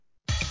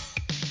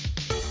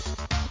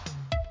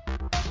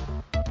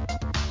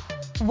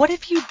What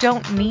if you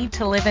don't need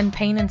to live in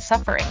pain and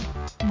suffering?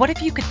 What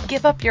if you could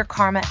give up your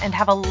karma and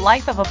have a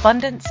life of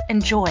abundance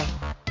and joy?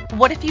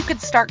 What if you could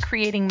start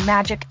creating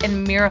magic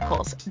and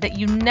miracles that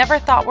you never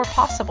thought were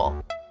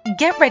possible?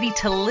 Get ready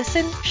to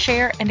listen,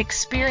 share, and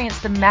experience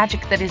the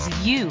magic that is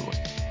you.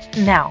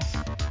 Now,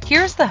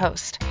 here's the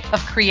host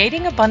of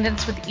Creating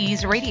Abundance with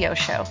Ease radio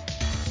show,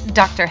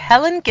 Dr.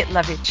 Helen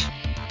Gitlovich.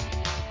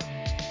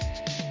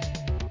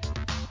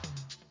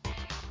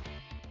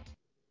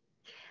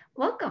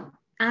 Welcome.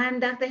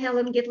 I'm Dr.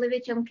 Helen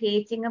Gitlovich on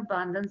Creating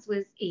Abundance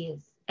with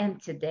Ease. And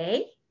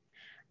today,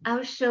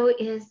 our show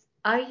is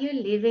Are You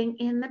Living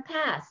in the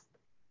Past?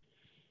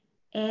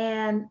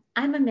 And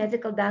I'm a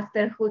medical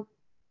doctor who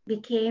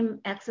became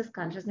Access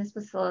Consciousness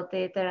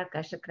Facilitator,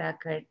 Akashic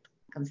Record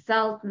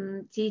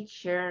consultant,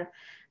 teacher,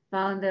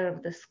 founder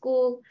of the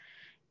school.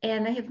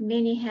 And I have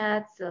many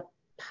hats, a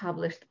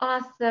published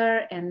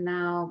author, and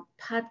now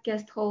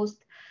podcast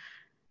host.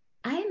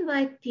 I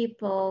invite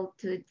people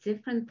to a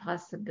different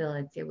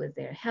possibility with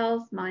their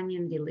health, money,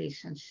 and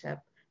relationship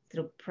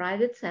through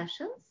private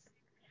sessions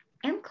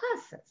and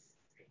classes.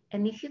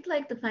 And if you'd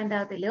like to find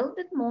out a little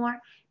bit more,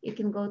 you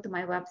can go to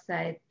my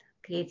website,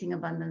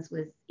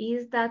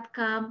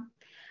 creatingabundancewithease.com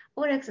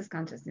or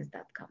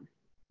accessconsciousness.com.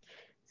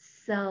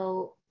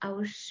 So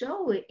our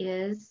show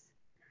is,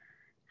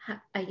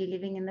 are you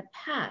living in the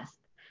past?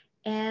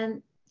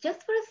 And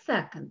just for a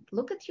second,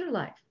 look at your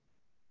life.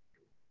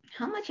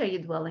 How much are you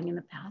dwelling in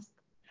the past?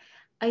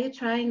 Are you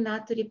trying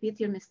not to repeat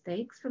your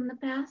mistakes from the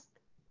past?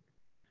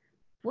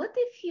 What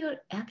if you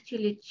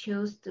actually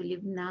chose to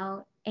live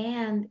now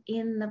and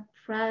in the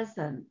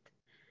present?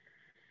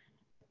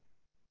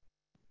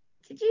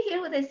 Did you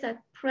hear what I said?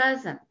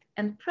 Present.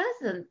 And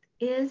present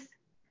is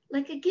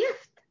like a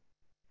gift.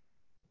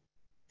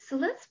 So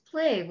let's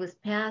play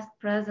with past,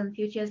 present,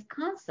 future as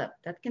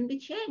concept that can be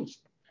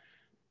changed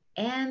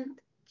and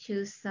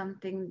choose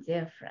something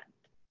different.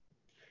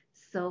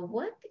 So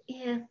what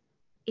if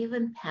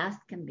even past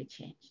can be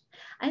changed?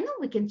 I know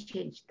we can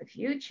change the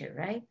future,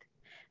 right?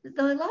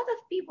 So a lot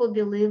of people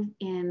believe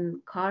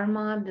in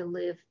karma,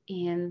 believe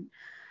in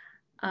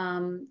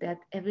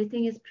that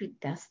everything is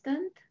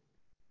predestined.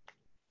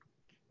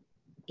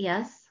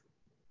 Yes,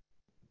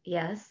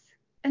 yes,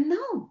 and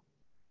no.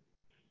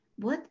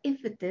 What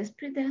if it is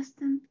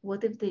predestined?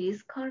 What if there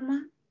is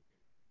karma?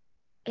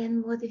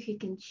 And what if you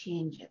can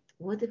change it?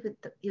 What if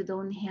you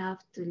don't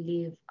have to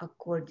live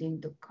according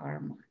to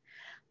karma?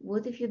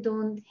 What if you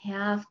don't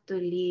have to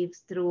live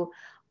through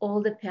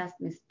all the past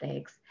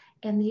mistakes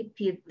and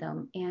repeat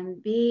them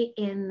and be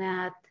in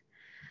that,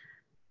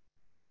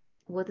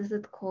 what is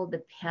it called?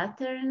 The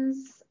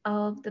patterns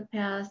of the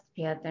past,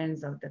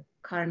 patterns of the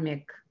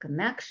karmic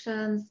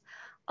connections,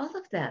 all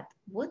of that.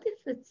 What if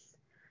it's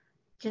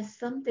just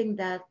something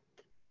that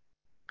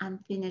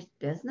unfinished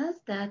business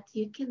that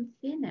you can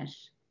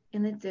finish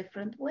in a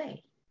different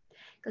way?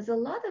 Because a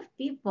lot of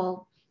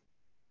people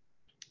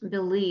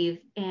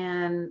believe,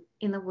 and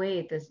in a way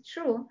it is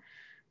true,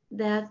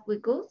 that we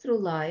go through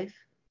life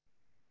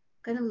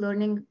kind of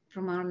learning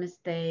from our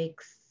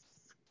mistakes,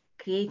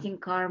 creating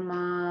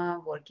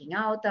karma, working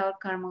out our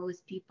karma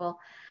with people.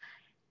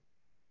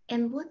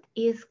 And what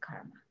is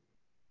karma?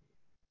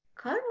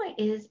 Karma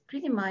is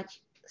pretty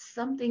much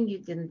something you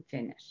didn't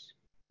finish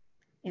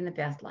in the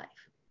past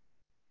life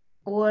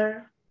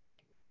or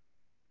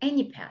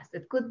any past.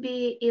 It could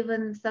be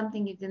even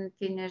something you didn't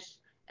finish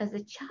as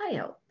a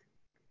child,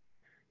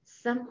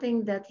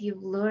 something that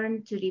you've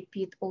learned to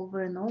repeat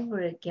over and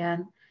over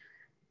again.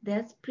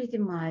 That's pretty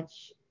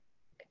much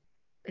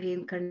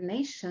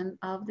reincarnation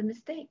of the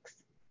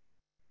mistakes.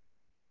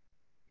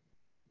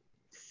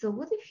 So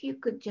what if you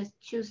could just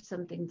choose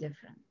something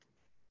different?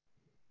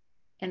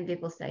 And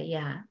people say,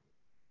 yeah.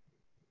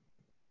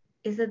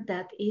 Is it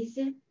that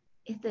easy?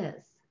 It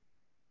is.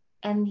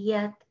 And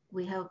yet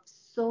we have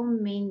so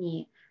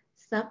many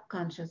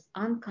subconscious,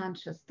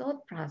 unconscious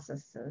thought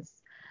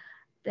processes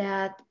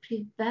that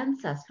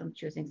prevents us from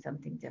choosing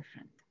something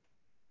different.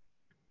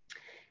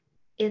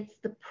 It's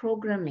the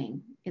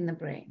programming in the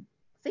brain.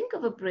 Think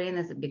of a brain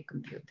as a big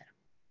computer.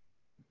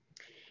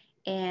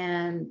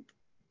 And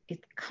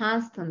it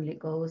constantly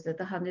goes at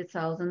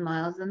 100,000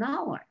 miles an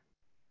hour.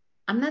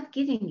 I'm not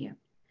kidding you.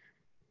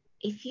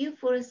 If you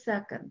for a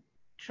second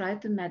try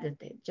to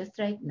meditate just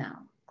right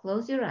now,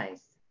 close your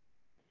eyes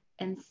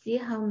and see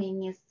how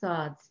many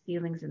thoughts,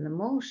 feelings, and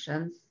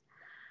emotions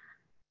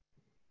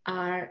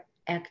are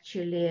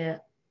actually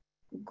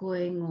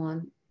going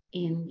on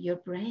in your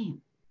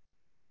brain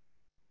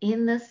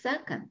in a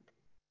second.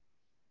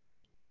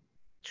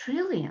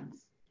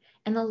 Trillions.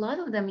 And a lot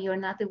of them you're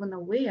not even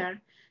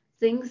aware,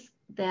 things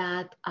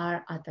that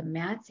are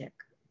automatic,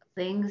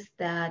 things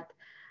that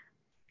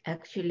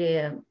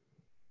actually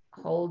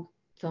hold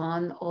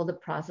on all the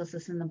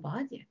processes in the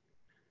body.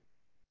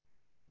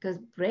 Because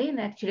brain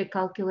actually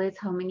calculates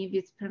how many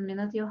beats per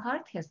minute your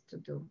heart has to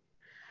do,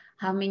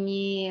 how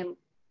many,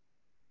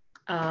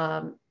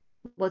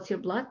 what's your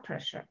blood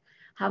pressure,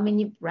 how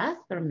many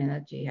breaths per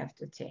minute do you have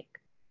to take.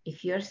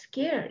 If you're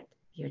scared,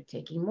 you're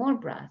taking more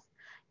breath.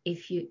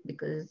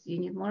 because you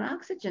need more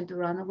oxygen to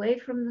run away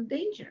from the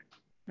danger,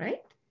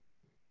 right?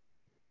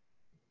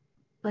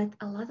 But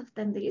a lot of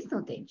time there is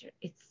no danger.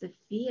 It's the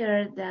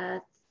fear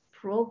that's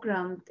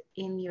programmed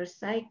in your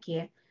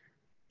psyche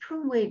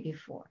from way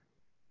before.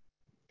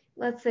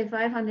 Let's say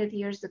 500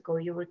 years ago,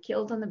 you were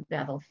killed on the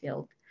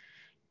battlefield,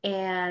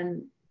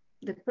 and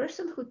the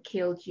person who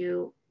killed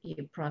you,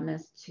 you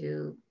promised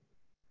to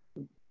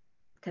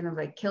kind of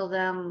like kill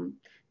them,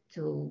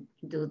 to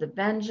do the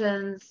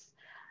vengeance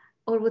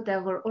or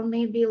whatever, or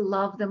maybe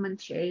love them and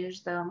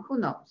cherish them, who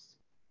knows?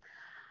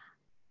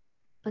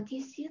 But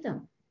you see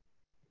them,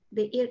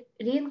 the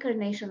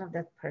reincarnation of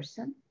that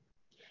person,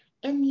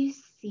 and you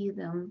see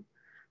them,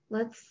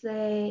 let's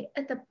say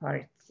at a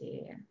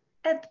party,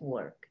 at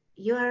work.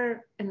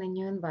 You're in a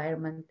new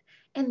environment,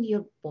 and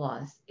your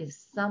boss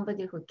is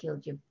somebody who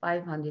killed you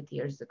 500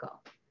 years ago,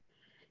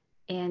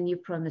 and you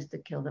promise to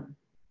kill them.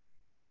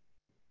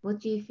 What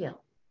do you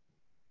feel?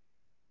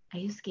 Are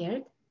you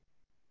scared?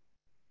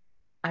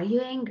 Are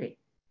you angry?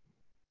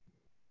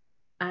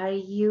 Are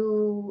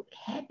you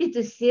happy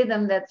to see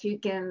them that you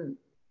can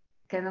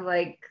kind of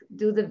like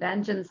do the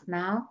vengeance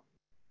now?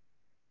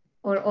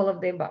 Or all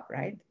of the above,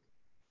 right?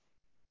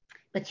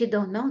 But you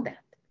don't know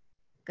that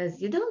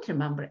because you don't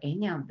remember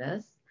any of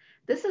this.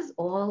 This is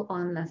all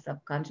on a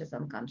subconscious,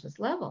 unconscious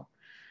level.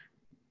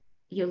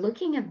 You're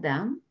looking at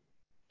them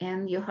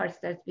and your heart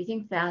starts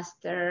beating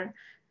faster,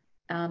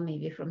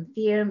 maybe from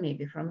fear,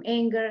 maybe from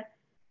anger.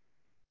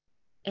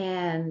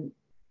 And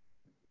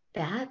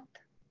that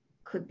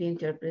could be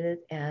interpreted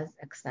as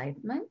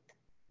excitement,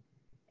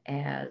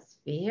 as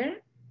fear,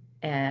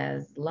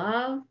 as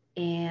love,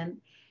 and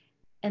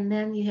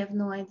then you have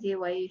no idea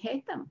why you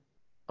hate them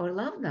or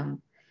love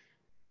them.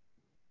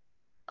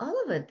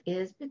 All of it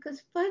is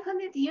because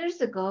 500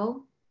 years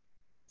ago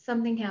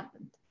something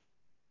happened.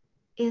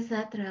 Is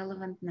that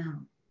relevant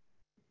now?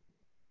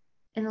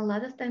 And a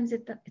lot of times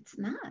it's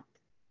not.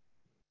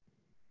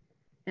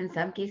 In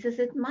some cases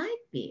it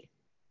might be.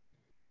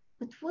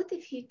 But what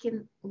if you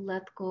can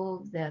let go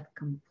of that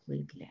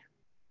completely?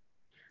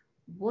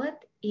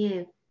 What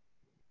if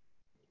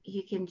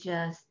you can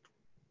just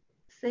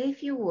say a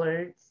few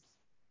words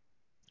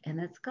and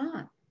it's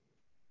gone?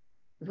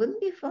 It wouldn't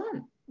be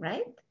fun,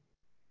 right?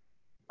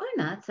 Or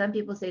not. Some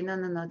people say, no,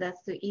 no, no,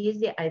 that's too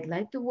easy. I'd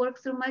like to work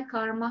through my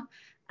karma.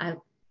 I,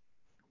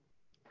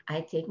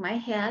 I take my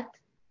hat.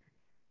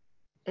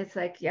 It's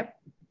like, yep,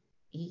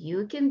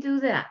 you can do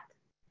that.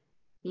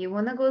 You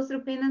want to go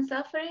through pain and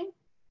suffering?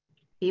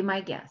 Be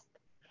my guest.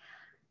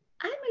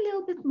 I'm a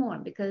little bit more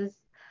because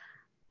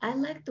I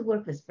like to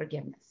work with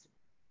forgiveness.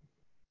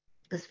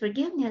 Because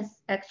forgiveness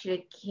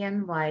actually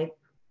can wipe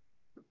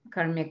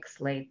karmic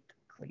slate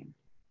clean.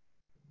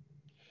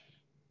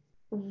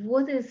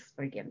 What is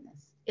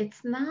forgiveness?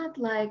 It's not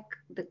like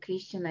the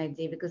Christian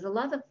idea because a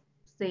lot of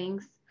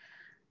things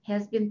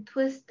has been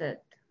twisted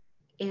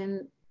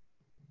in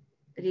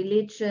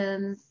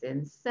religions,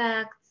 in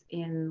sects,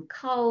 in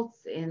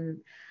cults, in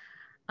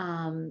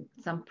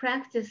some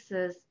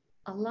practices,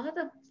 a lot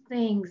of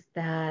things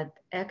that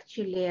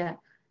actually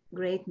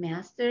great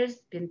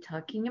masters been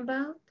talking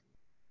about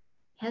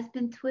has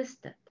been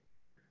twisted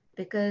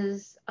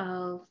because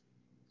of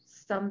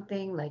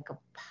something like a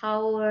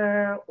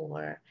power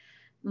or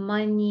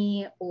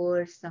money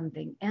or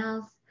something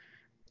else.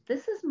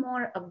 This is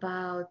more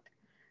about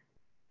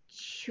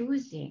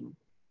choosing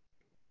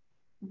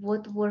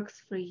what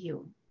works for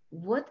you.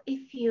 What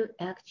if you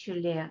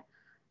actually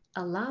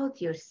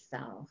allowed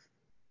yourself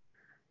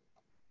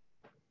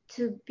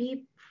to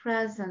be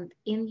present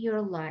in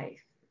your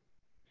life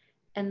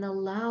and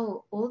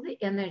allow all the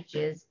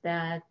energies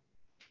that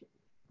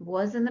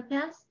was in the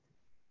past,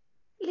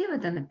 leave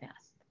it in the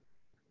past.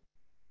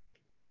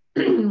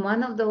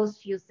 One of those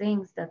few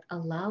things that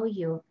allow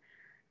you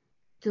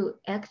to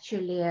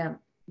actually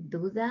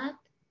do that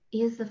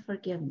is the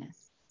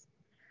forgiveness,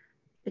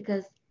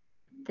 because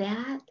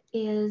that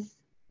is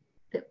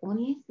the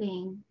only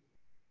thing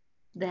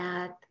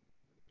that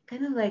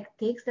kind of like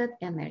takes that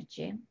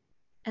energy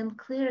and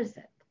clears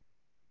it.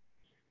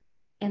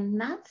 And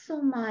not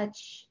so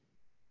much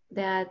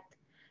that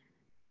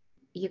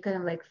you kind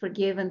of like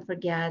forgive and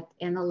forget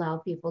and allow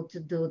people to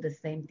do the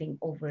same thing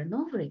over and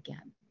over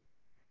again.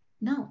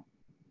 No,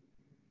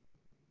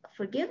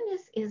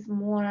 forgiveness is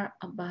more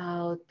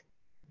about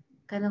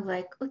kind of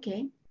like,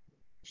 okay,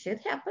 shit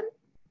happened.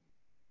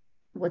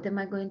 What am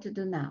I going to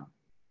do now?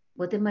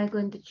 What am I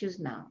going to choose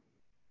now?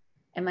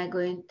 Am I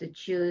going to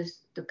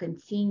choose to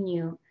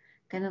continue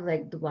kind of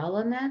like dwell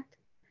on it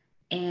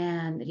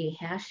and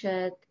rehash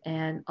it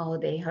and, oh,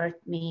 they hurt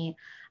me,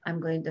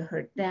 I'm going to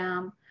hurt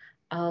them.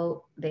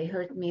 Oh, they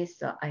hurt me,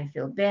 so I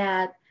feel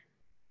bad.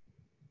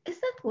 Is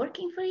that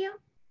working for you?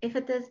 If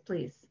it is,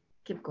 please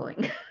keep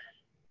going.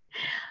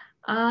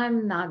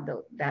 I'm not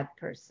that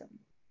person.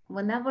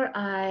 Whenever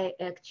I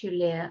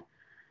actually,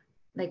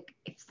 like,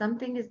 if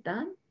something is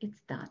done, it's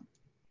done.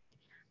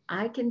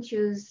 I can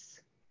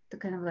choose to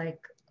kind of like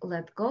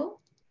let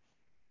go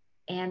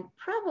and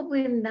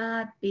probably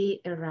not be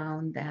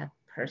around that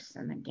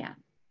person again.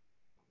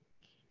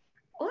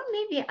 Or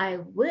maybe I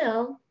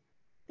will,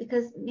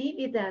 because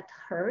maybe that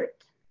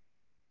hurt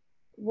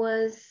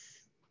was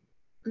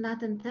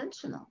not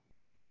intentional.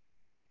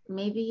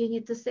 Maybe you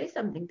need to say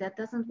something that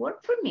doesn't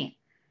work for me.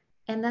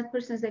 And that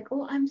person is like,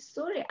 oh, I'm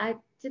sorry, I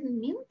didn't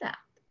mean that.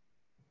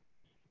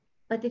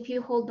 But if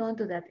you hold on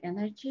to that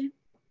energy,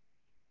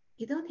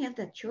 you don't have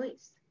that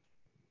choice.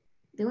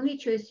 The only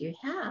choice you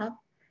have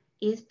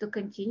is to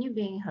continue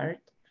being hurt,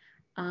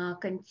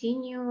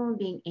 continue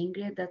being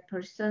angry at that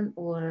person,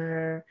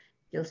 or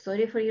feel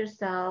sorry for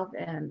yourself,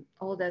 and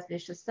all that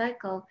vicious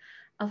cycle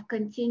of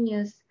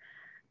continuous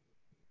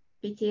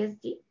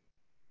PTSD,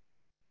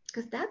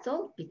 because that's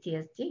all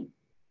PTSD.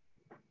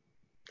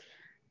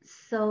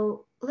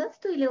 So let's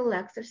do a little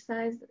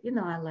exercise.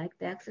 I like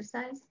the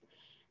exercise.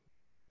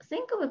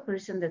 Think of a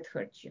person that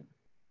hurt you.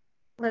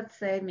 Let's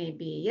say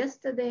maybe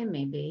yesterday,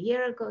 maybe a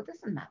year ago,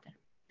 doesn't matter.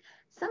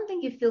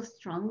 Something you feel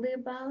strongly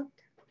about.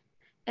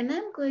 And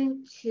I'm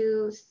going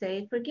to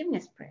say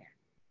forgiveness prayer.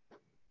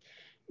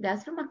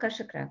 That's from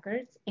Akashic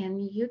Records,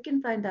 and you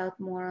can find out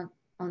more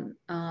on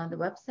the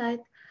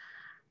website,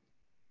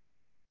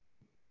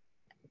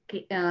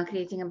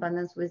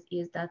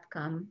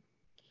 creatingabundancewithease.com.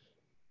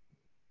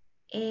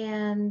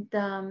 And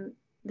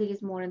there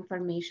is more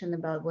information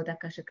about what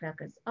Akashic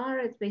Records are.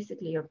 It's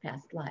basically your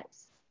past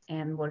lives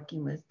and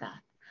working with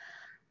that.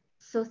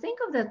 So think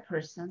of that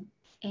person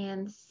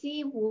and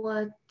see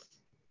what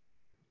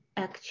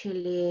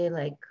actually,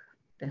 like,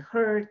 the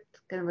hurt,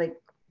 kind of like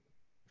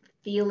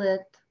feel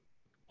it,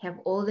 have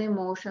all the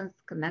emotions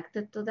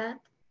connected to that.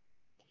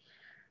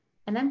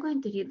 And I'm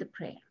going to read the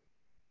prayer.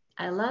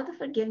 I allow the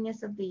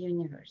forgiveness of the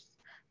universe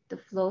to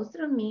flow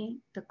through me,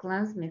 to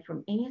cleanse me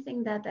from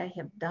anything that I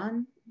have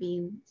done,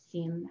 been,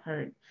 seen,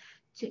 heard,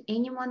 to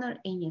anyone or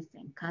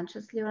anything,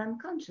 consciously or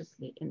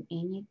unconsciously, in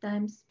any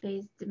time,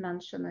 space,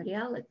 dimension, or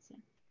reality.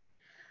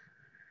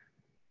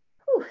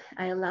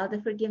 I allow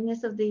the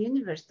forgiveness of the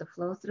universe to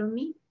flow through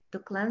me, to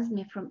cleanse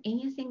me from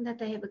anything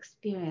that I have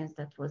experienced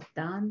that was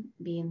done,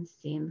 been,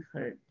 seen,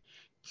 heard,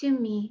 to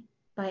me,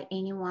 by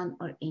anyone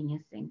or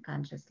anything,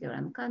 consciously or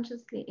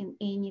unconsciously, in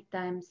any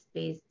time,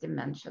 space,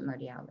 dimension, or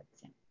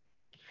reality.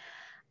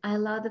 I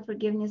allow the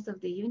forgiveness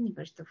of the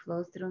universe to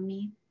flow through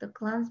me, to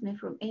cleanse me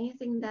from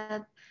anything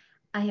that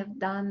I have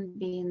done,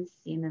 been,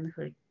 seen, and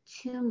heard,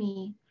 to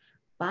me,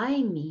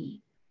 by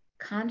me,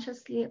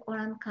 consciously or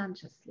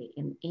unconsciously,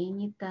 in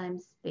any time,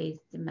 space,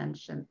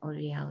 dimension, or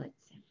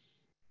reality.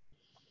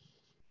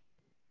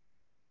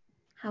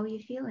 How are you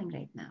feeling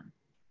right now?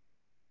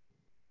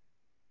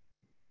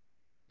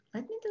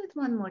 Let me do it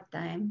one more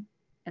time,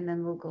 and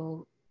then we'll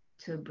go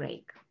to a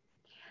break.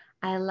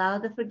 I allow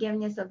the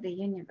forgiveness of the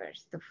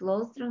universe to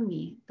flow through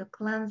me, to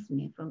cleanse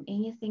me from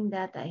anything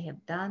that I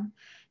have done,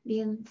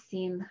 been,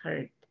 seen,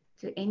 heard,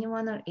 to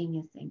anyone or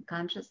anything,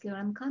 consciously or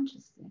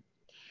unconsciously,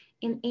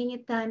 in any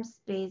time,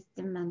 space,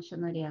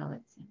 dimension, or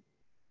reality.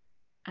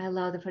 I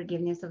allow the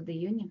forgiveness of the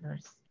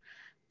universe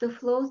to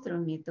flow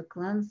through me, to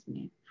cleanse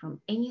me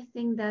from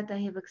anything that I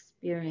have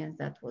experienced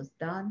that was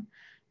done,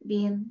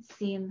 been,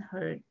 seen,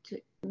 heard, to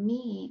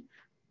me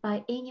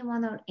by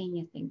anyone or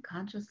anything,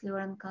 consciously or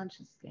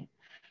unconsciously,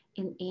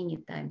 in any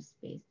time,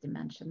 space,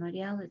 dimension, or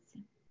reality.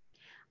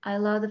 I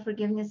allow the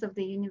forgiveness of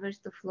the universe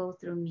to flow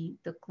through me,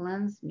 to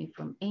cleanse me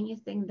from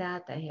anything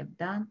that I have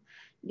done,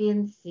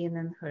 been, seen,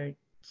 and heard,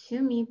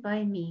 to me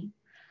by me,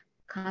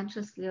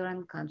 consciously or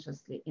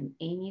unconsciously, in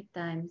any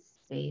time,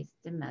 space,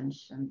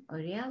 dimension, or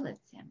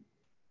reality.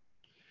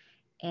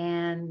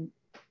 And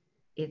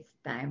it's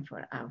time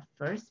for our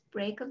first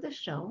break of the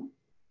show.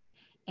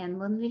 And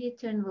when we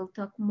return, we'll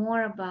talk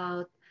more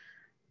about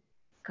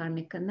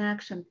karmic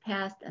connection,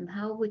 past, and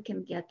how we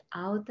can get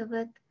out of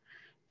it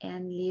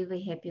and live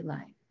a happy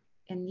life.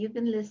 And you've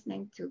been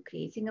listening to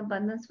Creating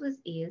Abundance with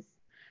Ease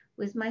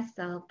with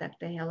myself,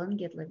 Dr. Helen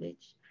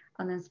Gitlovich,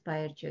 on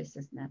Inspired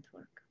Choices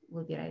Network.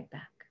 We'll be right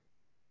back.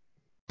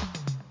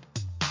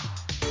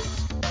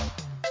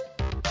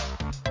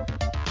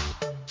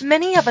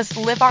 Many of us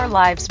live our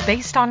lives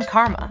based on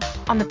karma,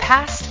 on the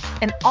past,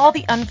 and all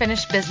the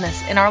unfinished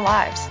business in our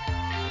lives.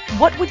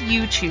 What would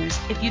you choose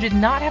if you did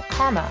not have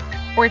karma,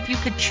 or if you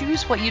could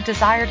choose what you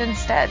desired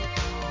instead?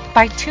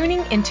 By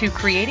tuning into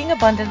Creating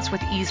Abundance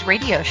with Ease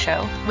radio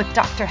show with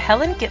Dr.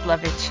 Helen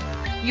Gitlovich,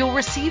 you'll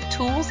receive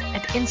tools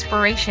and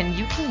inspiration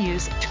you can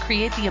use to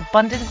create the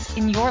abundance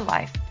in your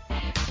life.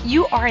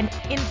 You are an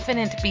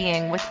infinite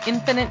being with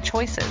infinite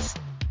choices.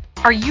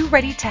 Are you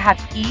ready to have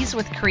ease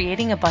with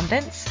creating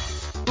abundance?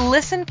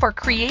 Listen for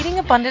Creating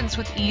Abundance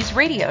with Ease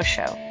radio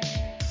show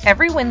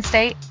every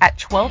Wednesday at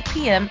 12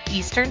 p.m.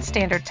 Eastern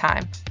Standard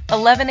Time,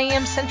 11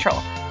 a.m. Central,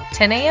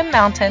 10 a.m.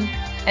 Mountain,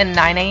 and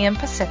 9 a.m.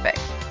 Pacific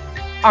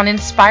on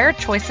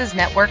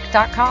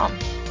InspiredChoicesNetwork.com.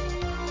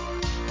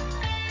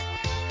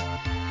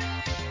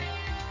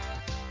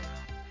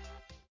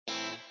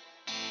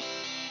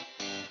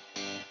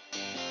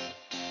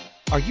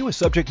 Are you a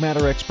subject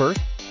matter expert?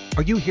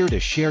 Are you here to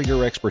share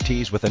your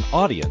expertise with an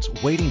audience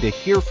waiting to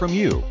hear from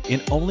you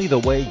in only the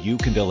way you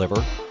can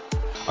deliver?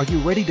 Are you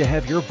ready to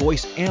have your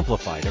voice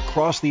amplified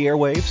across the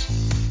airwaves?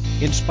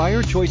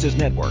 Inspired Choices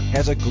Network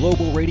has a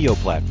global radio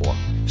platform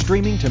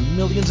streaming to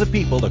millions of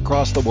people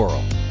across the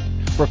world.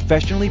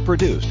 Professionally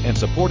produced and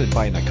supported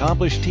by an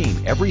accomplished team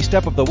every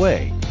step of the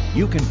way,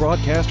 you can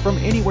broadcast from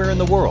anywhere in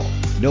the world,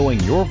 knowing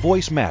your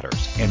voice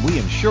matters, and we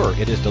ensure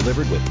it is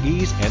delivered with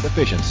ease and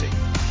efficiency.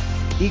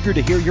 Eager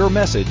to hear your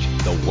message,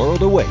 the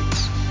world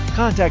awaits.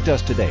 Contact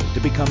us today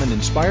to become an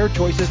Inspired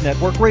Choices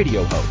Network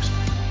radio host.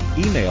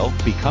 Email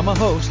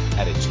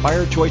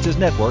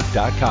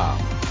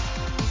becomeahost@inspiredchoicesnetwork.com.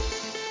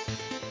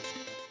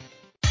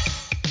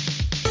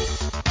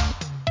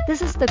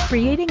 This is the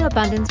Creating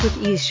Abundance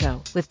with Ease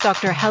show with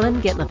Dr.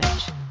 Helen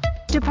Gitlovich.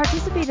 To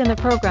participate in the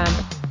program,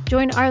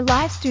 join our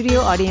live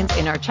studio audience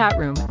in our chat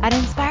room at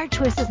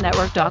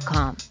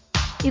inspiredchoicesnetwork.com.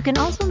 You can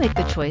also make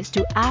the choice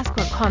to ask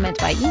or comment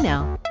by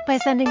email by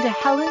sending to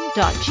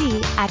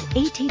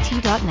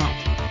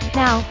helen.g@att.net.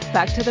 Now,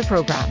 back to the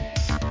program.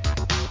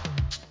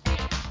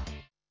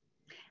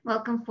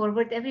 Welcome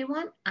forward,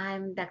 everyone.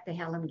 I'm Dr.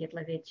 Helen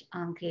Gitlovich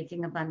on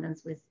Creating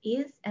Abundance with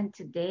Ease, and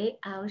today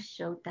our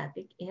show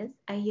topic is,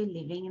 are you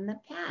living in the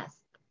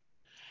past?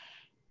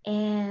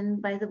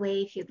 And by the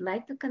way, if you'd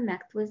like to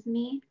connect with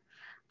me,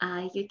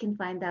 you can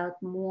find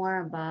out more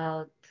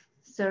about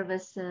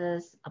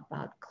services,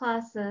 about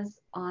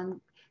classes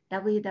on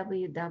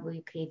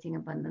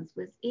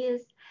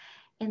www.creatingabundancewithease.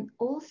 And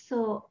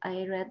also,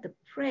 I read the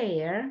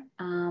prayer,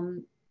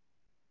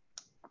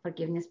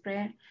 forgiveness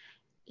prayer.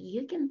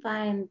 You can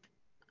find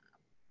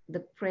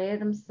the prayer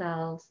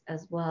themselves,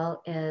 as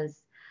well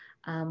as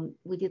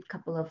we did a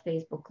couple of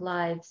Facebook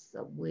Lives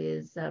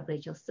with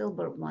Rachel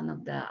Silber, one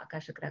of the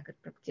Akashic Record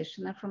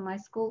practitioner from my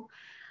school,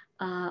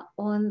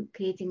 on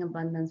Creating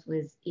Abundance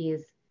with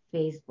Ease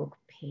Facebook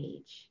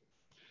page.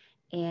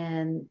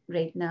 And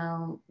right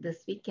now,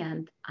 this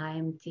weekend,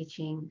 I'm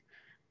teaching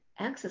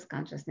Access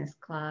Consciousness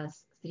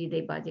class,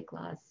 3-day body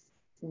class,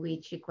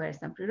 which requires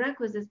some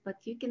prerequisites,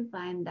 but you can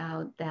find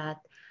out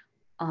that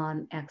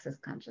on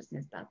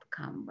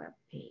accessconsciousness.com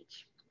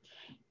webpage.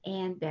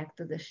 And back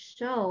to the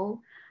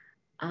show,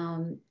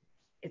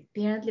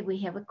 apparently we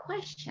have a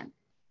question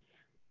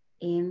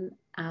in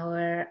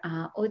our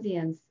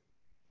audience.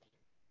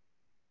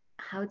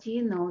 How do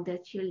you know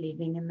that you're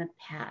living in the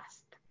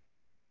past?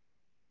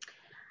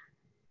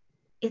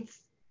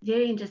 It's a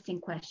very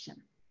interesting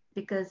question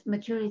because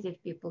majority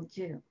of people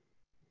do.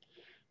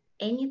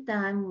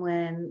 Anytime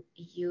when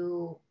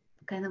you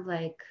kind of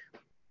like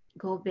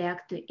go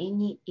back to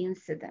any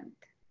incident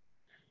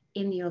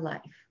in your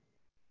life.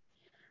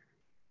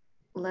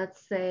 Let's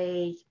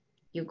say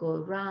you go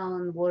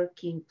around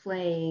working,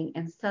 playing,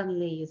 and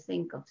suddenly you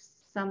think of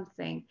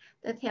something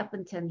that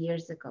happened 10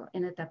 years ago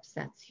and it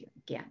upsets you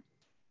again.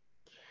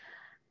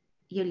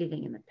 You're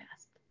living in the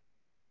past.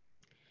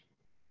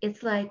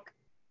 It's like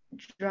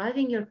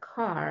driving your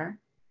car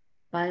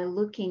by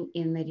looking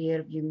in the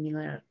rearview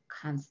mirror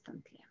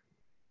constantly.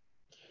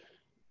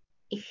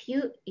 If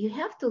you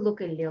have to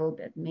look a little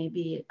bit,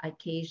 maybe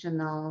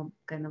occasional,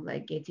 kind of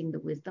like getting the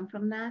wisdom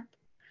from that.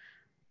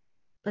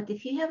 But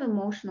if you have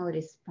emotional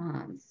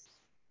response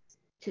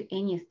to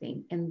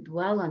anything and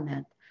dwell on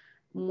it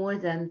more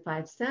than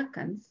 5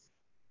 seconds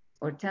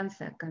or 10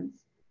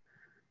 seconds,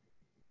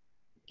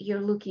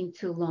 you're looking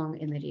too long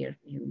in the rear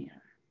view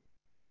mirror.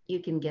 You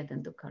can get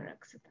into a car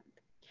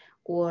accident,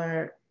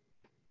 or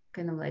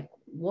kind of like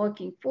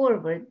walking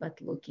forward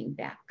but looking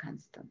back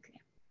constantly.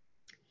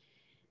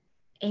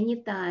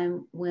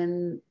 Anytime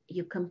when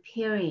you're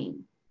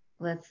comparing,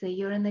 let's say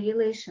you're in a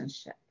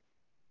relationship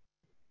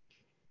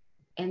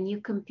and you're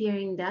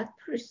comparing that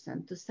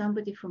person to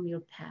somebody from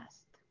your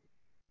past.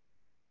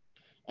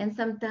 And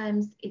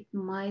sometimes it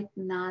might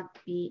not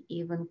be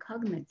even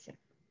cognitive.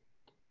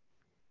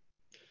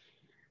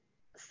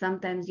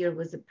 Sometimes you're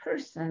with a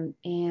person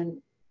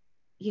and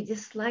you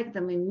dislike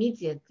them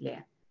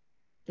immediately.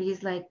 There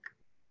is like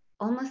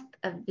almost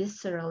a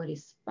visceral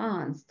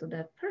response to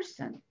that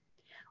person.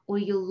 Or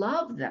you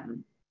love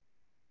them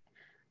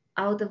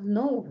out of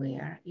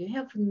nowhere. You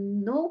have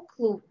no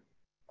clue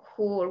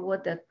who or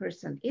what that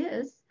person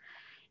is,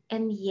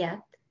 and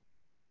yet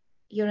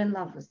you're in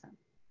love with them.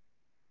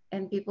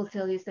 And people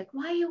tell you, it's like,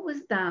 why are you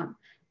with them?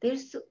 They're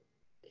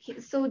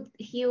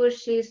he or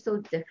she is so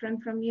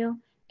different from you.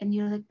 And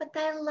you're like, but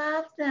I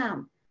love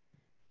them.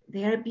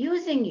 They're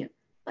abusing you,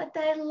 but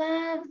I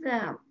love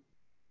them.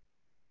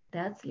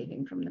 That's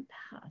living from the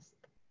past.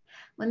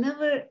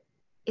 Whenever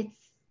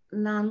it's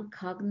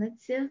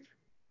non-cognitive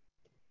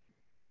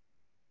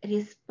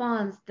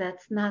response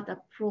that's not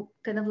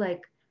kind of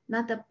like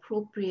not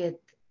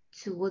appropriate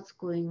to what's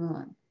going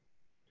on,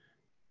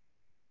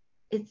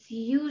 it's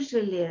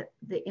usually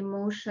the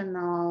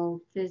emotional,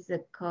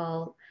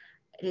 physical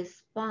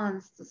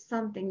response to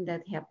something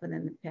that happened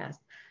in the past.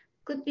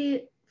 Could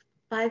be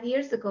 5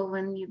 years ago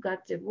when you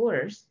got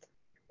divorced,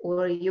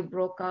 or you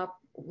broke up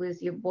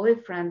with your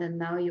boyfriend and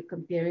now you're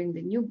comparing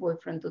the new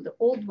boyfriend to the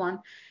old one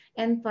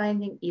and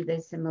finding either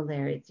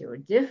similarity or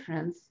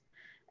difference,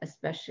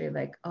 especially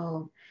like,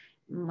 oh,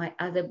 my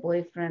other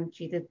boyfriend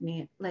treated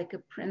me like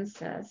a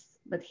princess,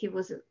 but he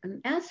was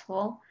an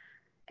asshole.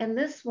 And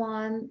this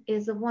one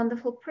is a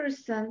wonderful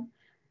person,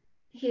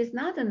 He's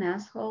not an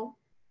asshole,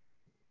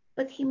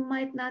 but he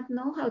might not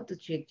know how to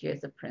treat you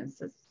as a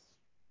princess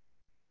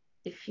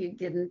if you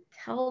didn't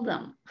tell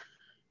them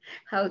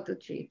how to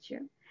treat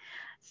you.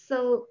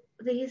 So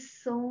there is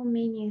so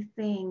many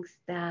things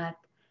that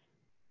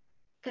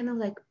kind of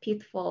like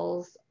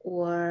pitfalls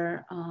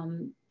or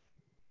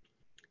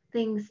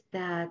things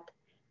that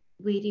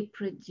we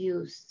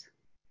reproduce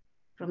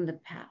from the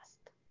past.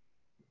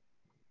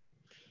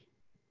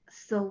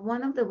 So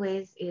one of the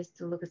ways is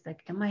to look at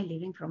like, am I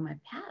living from my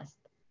past?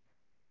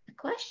 A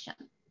question.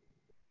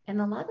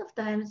 And a lot of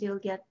times you'll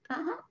get,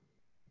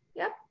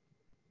 yep,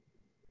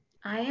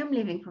 I am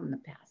living from the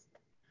past.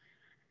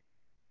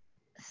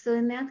 So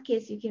in that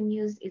case, you can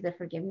use either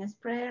forgiveness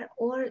prayer,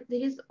 or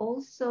there is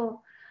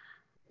also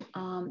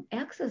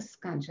access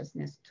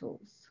consciousness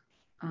tools.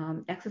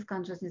 Access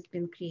consciousness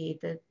been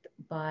created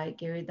by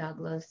Gary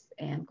Douglas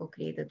and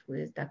co-created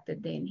with Dr.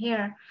 Dane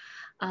Hare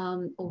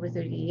over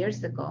 30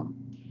 years ago.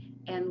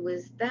 And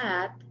with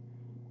that,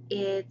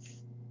 it's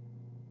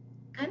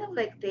kind of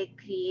like they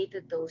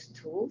created those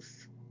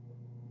tools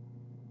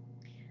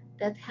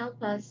that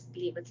help us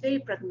live. It's a very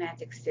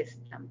pragmatic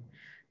system.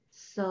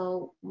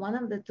 So one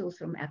of the tools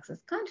from Access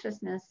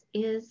Consciousness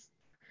is,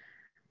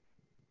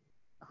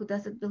 who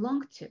does it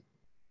belong to?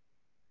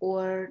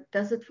 Or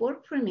does it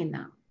work for me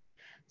now?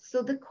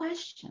 So the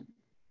question,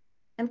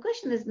 and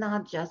question is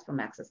not just from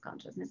Access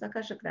Consciousness.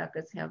 Akashic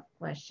Records have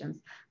questions.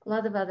 A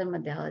lot of other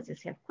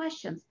modalities have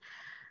questions.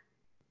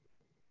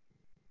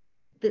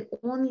 The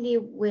only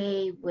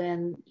way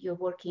when you're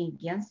working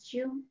against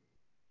you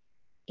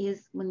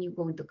is when you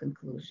go into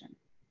conclusion.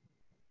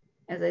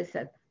 As I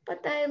said,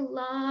 but I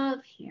love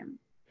him.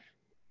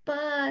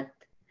 But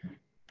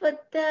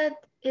that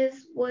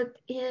is what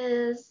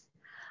is.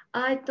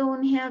 I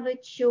don't have a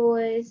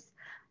choice.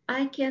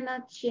 I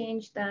cannot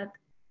change that.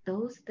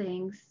 Those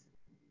things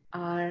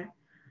are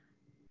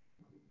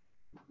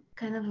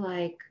kind of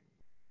like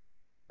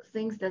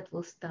things that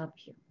will stop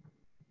you.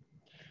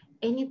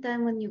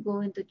 Anytime when you go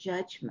into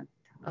judgment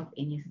of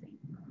anything,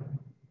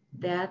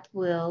 that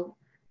will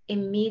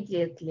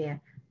immediately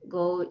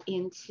go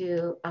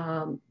into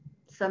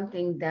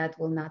something that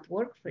will not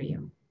work for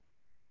you.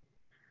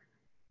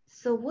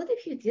 So what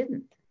if you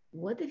didn't?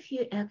 What if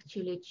you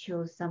actually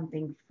chose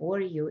something for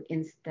you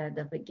instead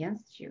of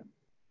against you?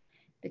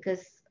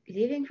 Because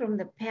living from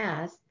the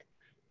past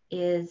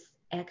is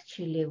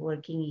actually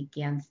working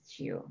against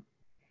you.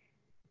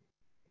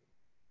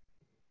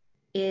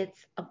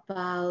 It's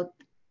about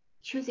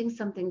choosing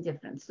something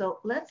different. So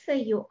let's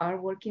say you are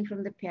working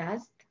from the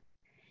past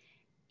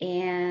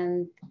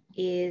and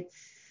it's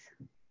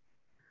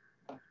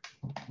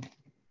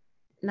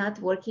not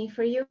working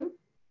for you.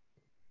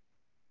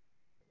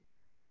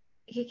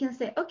 You can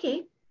say,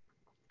 okay,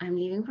 I'm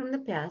living from the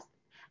past,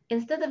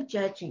 instead of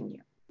judging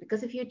you.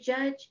 Because if you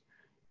judge,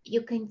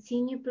 you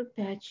continue to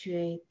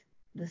perpetuate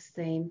the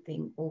same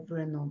thing over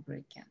and over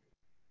again.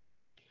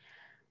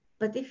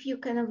 But if you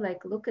kind of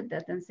like look at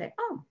that and say,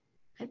 oh,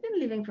 I've been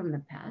living from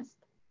the past.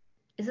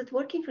 Is it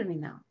working for me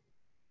now?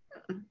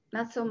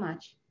 Not so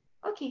much.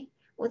 Okay,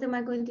 what am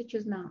I going to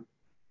choose now?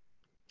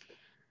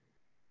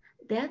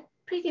 That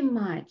pretty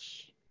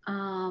much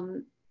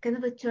kind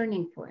of a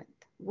turning point.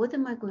 What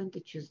am I going to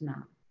choose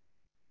now?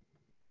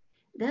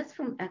 That's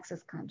from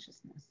Access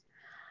Consciousness.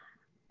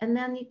 And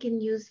then you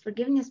can use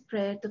forgiveness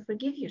prayer to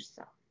forgive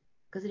yourself.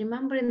 Because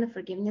remember, in the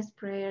forgiveness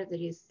prayer,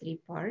 there is 3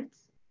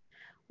 parts.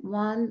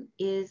 One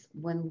is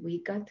when we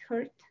got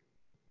hurt,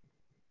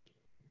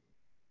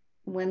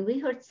 when we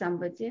hurt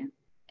somebody,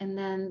 and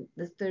then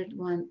the third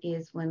one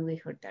is when we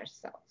hurt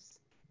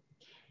ourselves.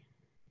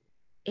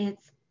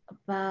 It's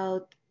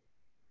about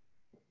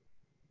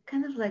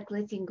kind of like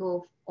letting go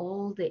of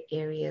all the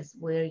areas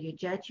where you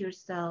judge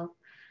yourself,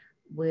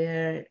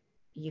 where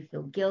you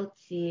feel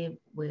guilty,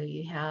 where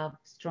you have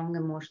strong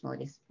emotional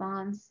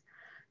response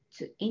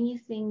to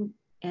anything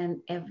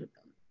and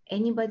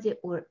anybody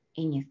or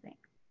anything.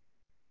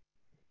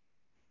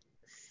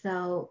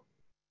 So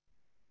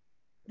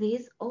there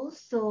is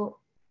also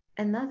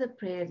another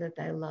prayer that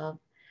I love,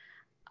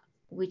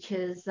 which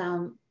is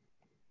kind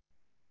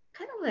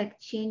of like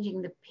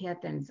changing the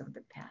patterns of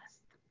the past.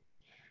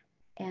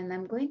 And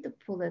I'm going to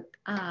pull it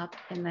up,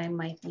 and I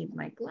might need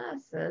my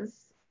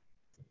glasses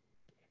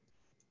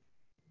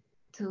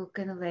to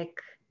kind of like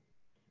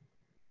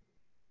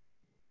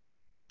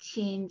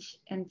change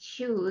and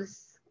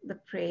choose the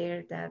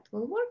prayer that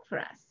will work for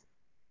us.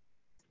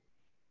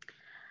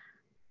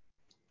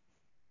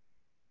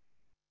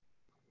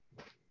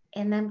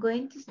 And I'm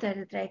going to start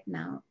it right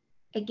now.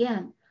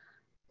 Again,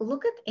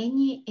 look at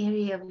any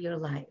area of your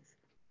life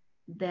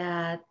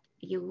that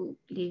you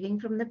living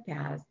from the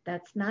past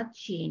that's not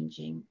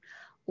changing,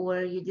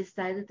 or you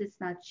decided it's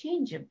not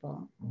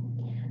changeable.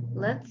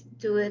 Let's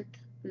do it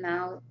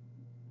now.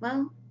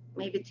 Well,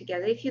 maybe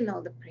together if you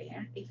know the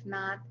prayer. If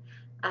not,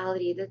 I'll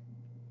read it,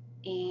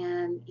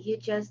 and you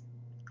just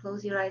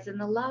close your eyes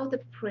and allow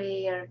the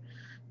prayer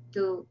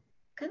to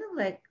kind of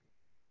like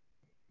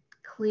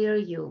clear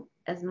you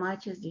as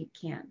much as you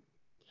can.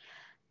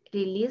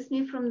 Release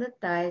me from the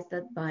ties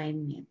that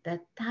bind me,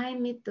 that tie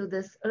me to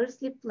this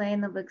earthly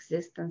plane of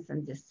existence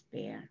and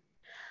despair.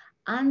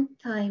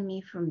 Untie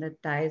me from the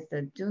ties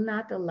that do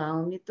not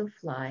allow me to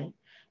fly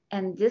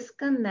and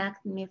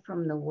disconnect me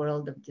from the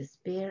world of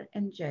despair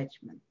and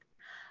judgment.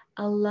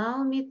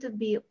 Allow me to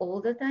be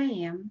all that I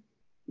am.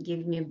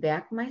 Give me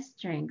back my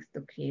strength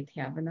to create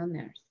heaven on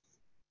earth.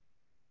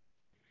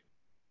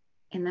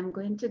 And I'm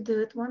going to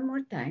do it one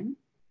more time.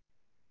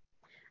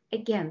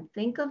 Again,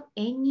 think of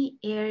any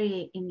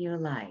area in your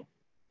life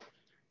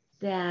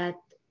that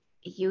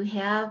you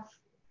have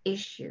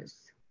issues.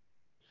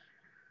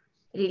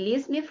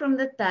 Release me from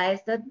the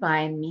ties that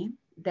bind me,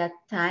 that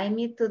tie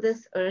me to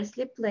this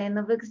earthly plane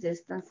of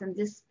existence and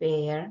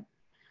despair.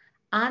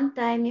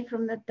 Untie me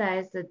from the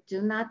ties that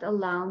do not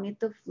allow me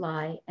to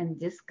fly and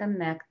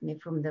disconnect me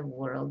from the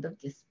world of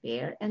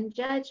despair and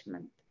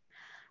judgment.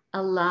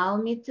 Allow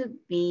me to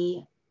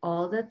be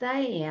all that I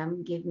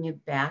am. Give me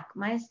back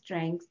my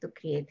strength to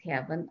create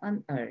heaven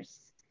on earth.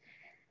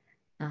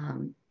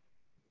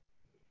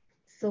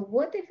 So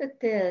what if it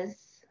is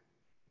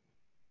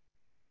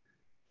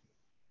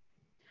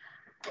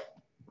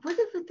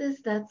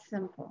that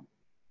simple?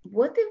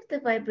 What if the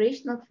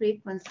vibrational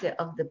frequency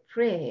of the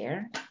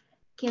prayer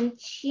can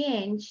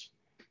change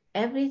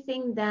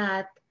everything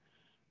that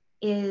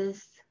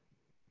is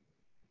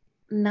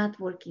not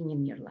working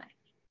in your life?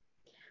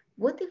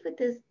 What if it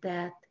is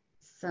that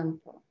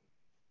simple?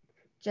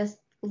 Just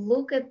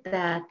look at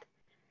that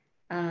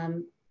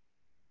and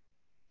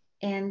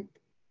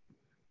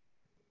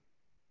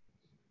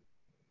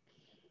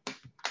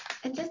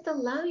just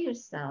allow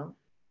yourself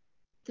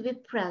to be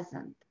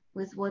present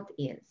with what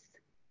is.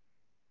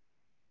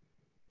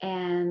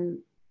 And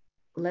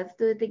let's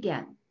do it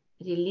again.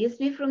 Release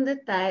me from the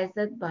ties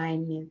that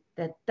bind me,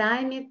 that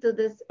tie me to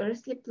this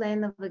earthly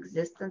plane of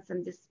existence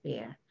and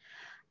despair.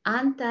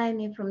 Untie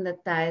me from the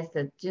ties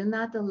that do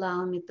not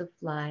allow me to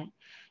fly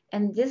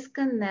and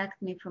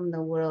disconnect me from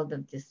the world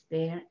of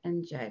despair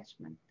and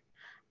judgment.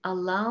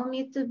 Allow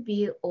me to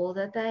be all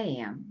that I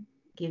am.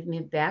 Give me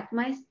back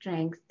my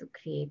strength to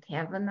create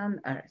heaven on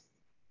earth.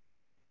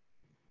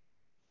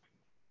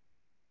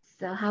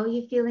 So how are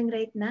you feeling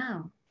right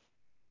now?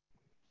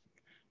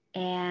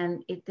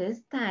 And it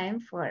is time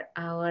for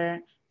our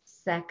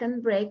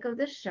second break of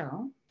the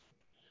show.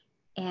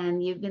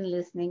 And you've been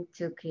listening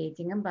to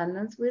Creating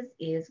Abundance with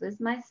Ease with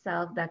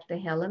myself, Dr.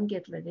 Helen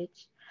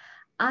Gitlovich,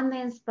 on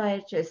the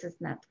Inspired Choices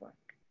Network.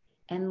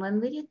 And when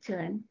we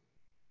return,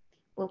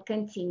 we'll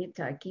continue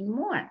talking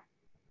more.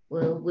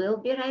 We'll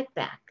be right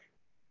back.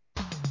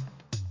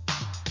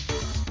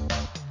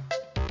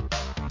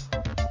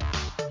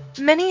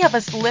 Many of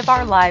us live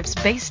our lives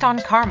based on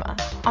karma,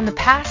 on the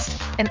past,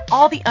 and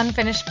all the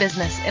unfinished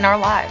business in our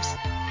lives.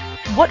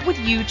 What would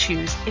you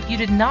choose if you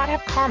did not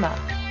have karma,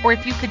 or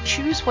if you could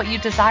choose what you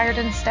desired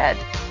instead?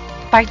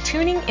 By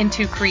tuning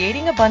into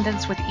Creating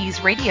Abundance with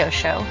Ease radio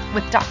show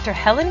with Dr.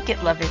 Helen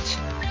Gitlovich,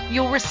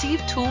 you'll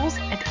receive tools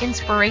and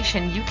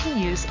inspiration you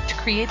can use to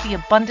create the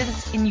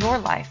abundance in your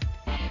life.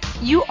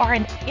 You are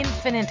an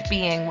infinite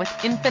being with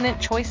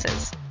infinite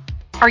choices.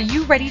 Are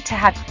you ready to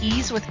have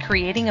ease with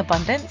creating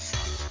abundance?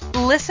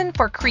 Listen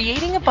for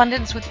Creating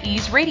Abundance with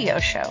Ease radio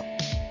show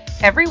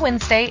every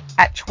Wednesday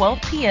at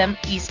 12 p.m.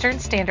 Eastern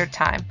Standard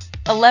Time,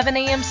 11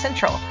 a.m.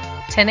 Central,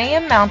 10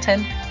 a.m.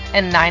 Mountain,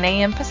 and 9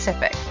 a.m.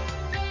 Pacific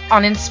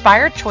on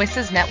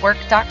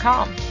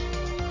InspiredChoicesNetwork.com.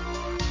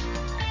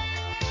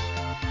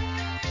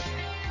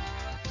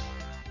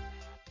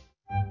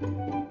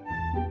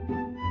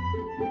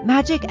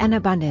 Magic and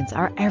abundance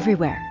are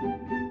everywhere.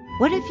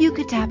 What if you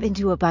could tap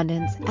into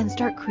abundance and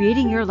start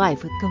creating your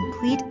life with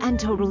complete and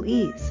total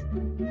ease?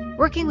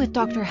 Working with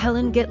Dr.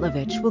 Helen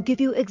Gitlovich will give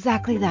you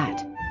exactly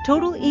that,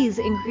 total ease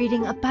in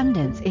creating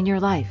abundance in your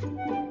life.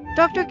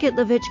 Dr.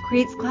 Gitlovich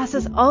creates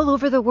classes all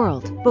over the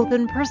world, both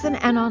in person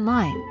and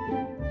online.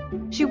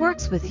 She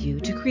works with you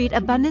to create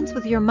abundance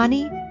with your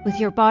money, with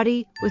your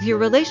body, with your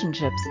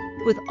relationships,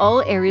 with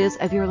all areas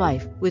of your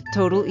life with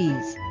total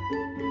ease.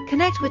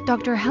 Connect with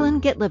Dr. Helen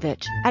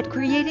Gitlovich at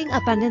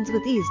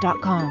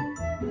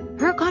creatingabundancewithease.com.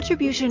 Her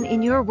contribution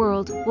in your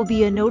world will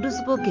be a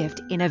noticeable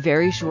gift in a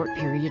very short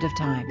period of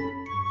time.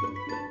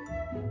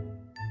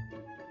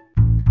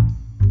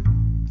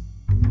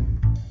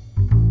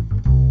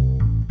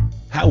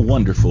 How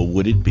wonderful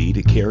would it be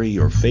to carry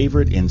your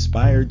favorite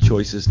Inspired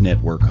Choices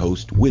Network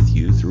host with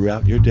you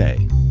throughout your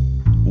day?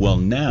 Well,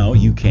 now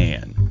you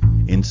can.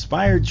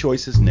 Inspired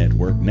Choices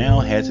Network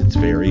now has its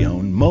very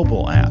own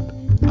mobile app.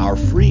 Our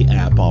free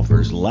app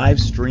offers live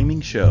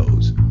streaming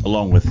shows,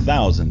 along with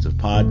thousands of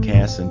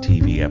podcasts and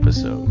TV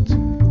episodes.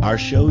 Our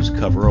shows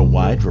cover a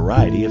wide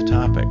variety of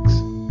topics.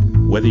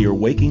 Whether you're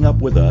waking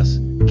up with us,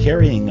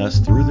 carrying us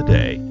through the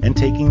day, and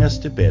taking us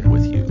to bed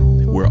with you,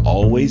 we're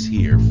always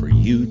here for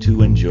you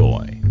to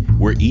enjoy.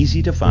 We're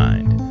easy to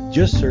find.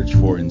 Just search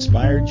for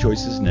Inspired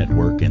Choices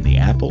Network in the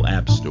Apple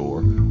App Store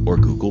or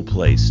Google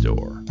Play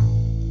Store.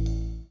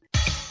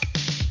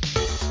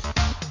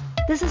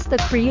 This is the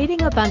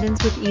Creating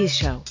Abundance with Ease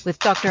show with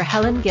Dr.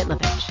 Helen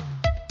Gitlovich.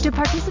 To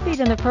participate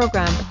in the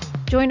program,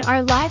 Join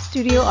our live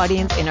studio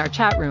audience in our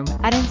chat room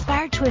at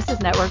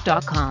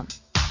inspiredchoicesnetwork.com.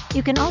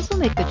 You can also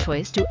make the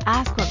choice to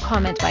ask or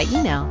comment by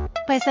email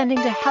by sending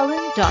to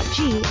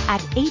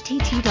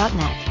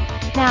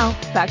helen.g@att.net. Now,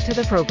 back to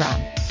the program.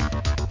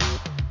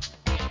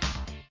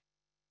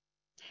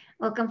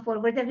 Welcome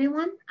forward,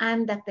 everyone.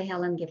 I'm Dr.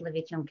 Helen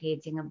Gitlovich on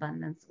Creating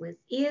Abundance with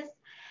Ease.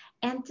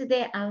 And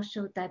today our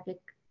show topic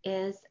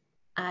is,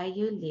 are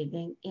you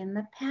living in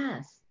the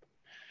past?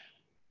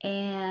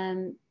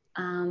 And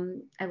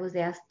I was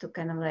asked to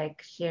kind of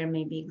like share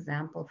maybe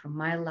example from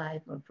my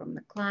life or from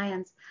the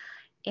clients.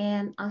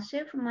 And I'll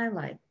share from my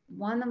life.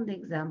 One of the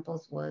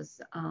examples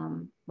was, I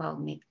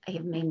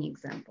have many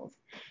examples.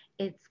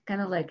 It's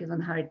kind of like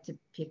even hard to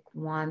pick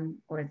one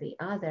or the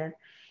other.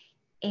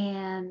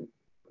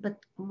 But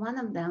one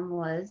of them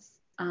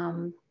was,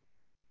 I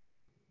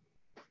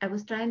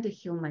was trying to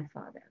heal my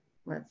father,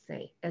 let's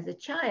say. As a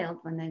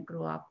child, when I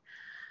grew up,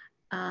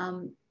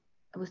 I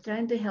was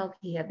trying to help.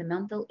 He had a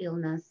mental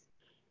illness.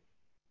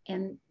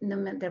 And no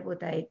matter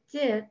what I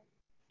did,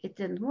 it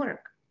didn't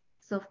work.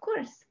 So of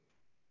course,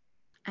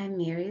 I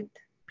married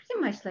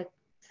pretty much like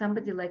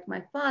somebody like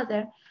my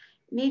father,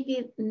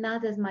 maybe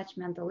not as much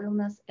mental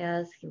illness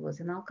as he was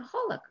an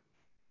alcoholic.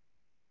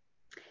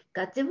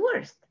 Got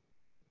divorced,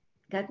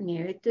 got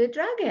married to a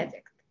drug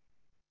addict.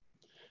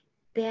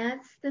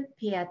 That's the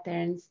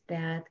patterns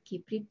that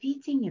keep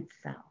repeating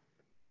itself.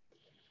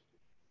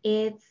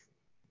 It's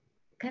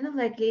kind of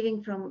like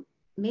living from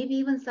maybe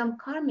even some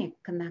karmic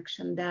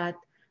connection that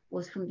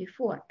was from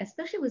before,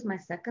 especially with my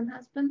second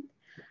husband.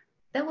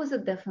 That was a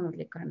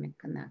definitely karmic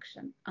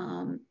connection.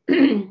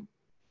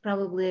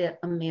 Probably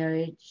a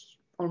marriage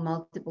or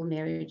multiple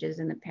marriages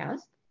in the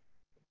past.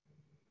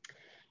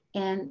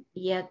 And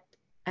yet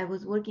I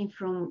was working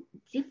from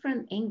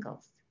different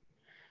angles.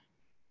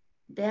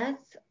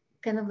 That's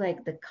kind of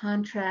like the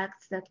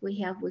contracts that we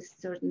have with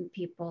certain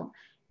people.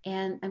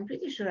 And I'm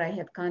pretty sure I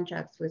had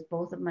contracts with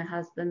both of my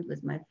husbands,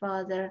 with my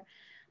father,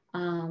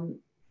 and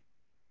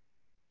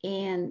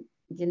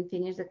didn't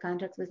finish the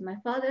contracts with my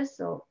father.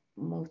 So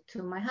moved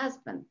to my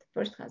husband,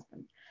 first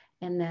husband,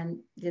 and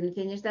then didn't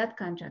finish that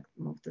contract,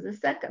 moved to the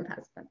second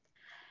husband,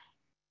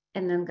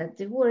 and then got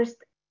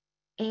divorced.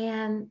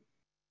 And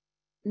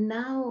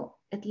now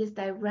at least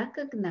I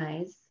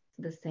recognize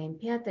the same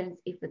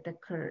patterns if it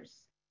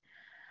occurs.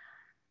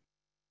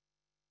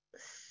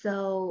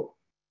 So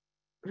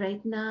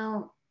right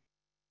now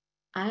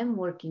I'm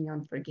working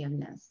on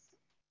forgiveness.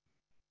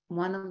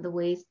 One of the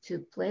ways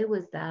to play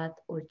with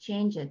that or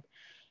change it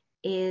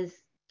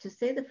is to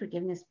say the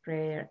forgiveness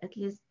prayer at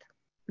least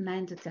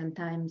 9 to 10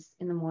 times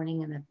in the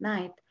morning and at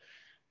night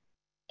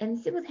and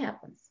see what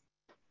happens.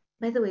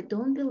 By the way,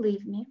 don't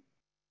believe me.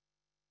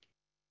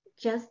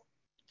 Just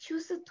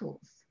choose the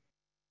tools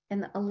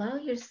and allow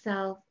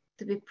yourself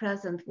to be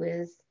present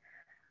with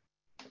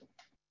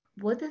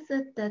what is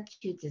it that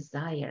you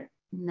desire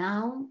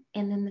now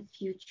and in the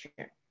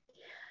future.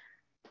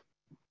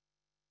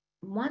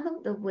 One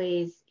of the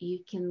ways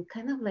you can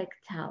kind of like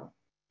tell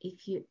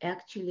if you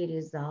actually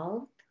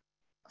resolved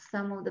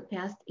some of the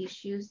past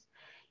issues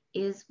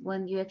is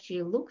when you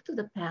actually look to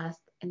the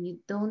past and you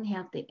don't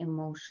have the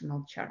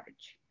emotional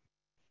charge.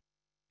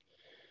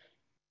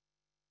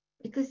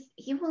 Because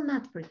you will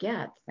not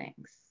forget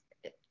things.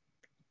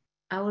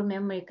 Our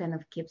memory kind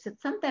of keeps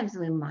it. Sometimes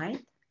we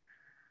might,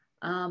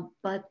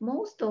 but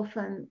most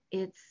often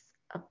it's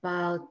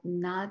about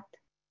not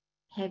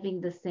having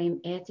the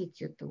same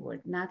attitude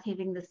toward, not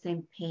having the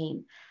same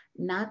pain,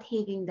 not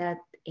having that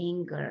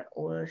anger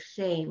or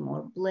shame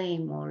or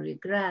blame or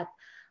regret,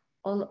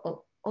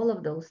 all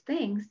of those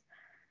things.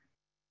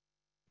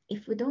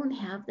 If we don't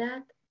have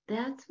that,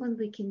 that's when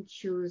we can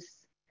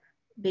choose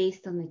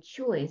based on a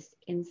choice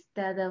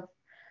instead of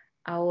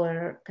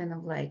our kind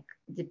of like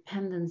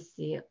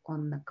dependency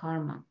on the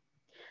karma,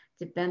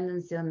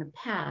 dependency on the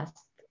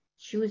past,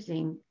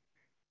 choosing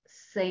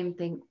same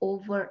thing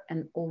over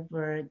and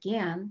over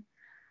again,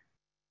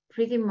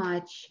 pretty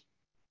much.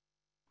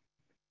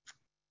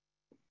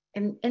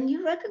 And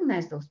you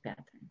recognize those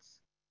patterns.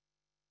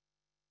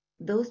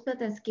 Those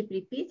patterns keep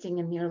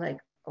repeating and you're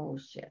like, oh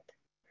shit.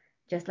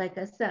 Just like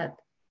I said,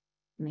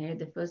 married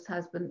the first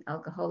husband,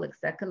 alcoholic,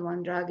 second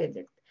one, drug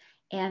addict.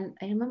 And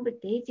I remember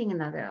dating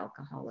another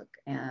alcoholic,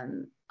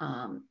 and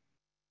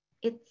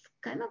it's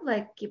kind of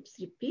like keeps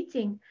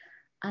repeating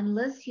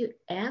unless you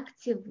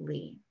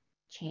actively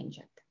change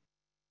it.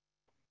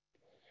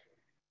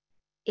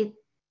 It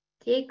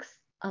takes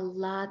a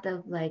lot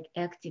of like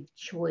active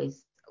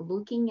choice,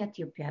 looking at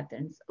your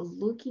patterns,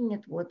 looking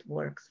at what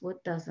works,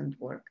 what doesn't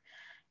work,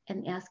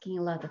 and asking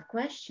a lot of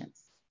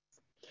questions.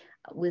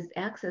 With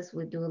Access,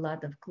 we do a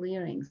lot of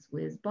clearings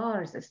with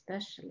bars,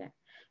 especially.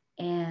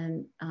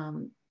 And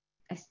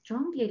I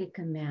strongly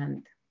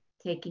recommend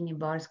taking a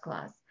bars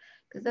class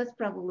because that's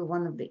probably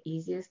one of the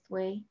easiest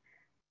way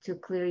to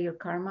clear your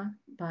karma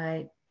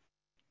by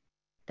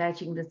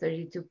touching the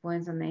 32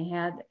 points on the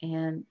head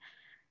and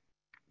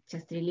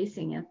just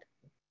releasing it.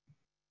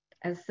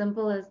 As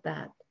simple as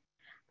that.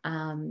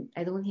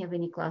 I don't have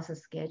any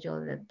classes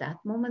scheduled at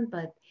that moment,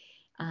 but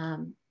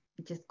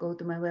just go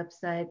to my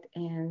website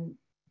and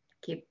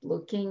keep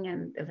looking,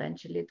 and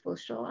eventually it will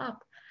show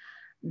up.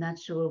 Not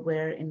sure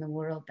where in the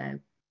world I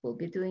will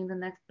be doing the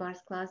next bars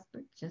class,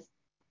 but just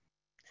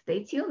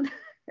stay tuned,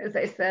 as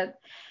I said.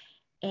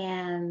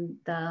 And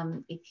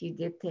if you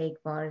did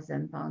take bars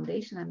and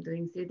foundation, I'm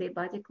doing 3-day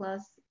body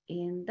class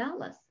in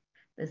Dallas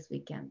this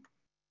weekend.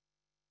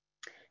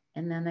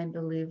 And then I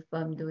believe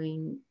I'm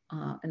doing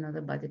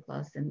another body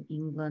class in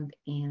England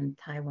and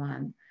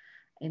Taiwan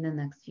in the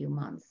next few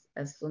months,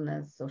 as soon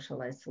as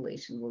social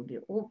isolation will be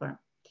over.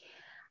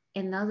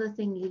 Another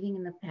thing living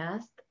in the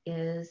past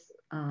is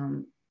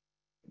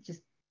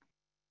just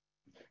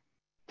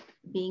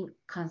being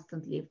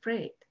constantly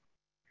afraid.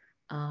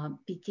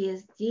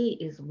 PTSD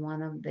is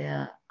one of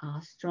the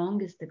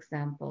strongest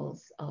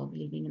examples of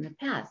living in the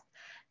past,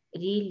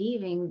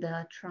 reliving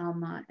the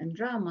trauma and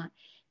drama.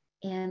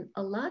 And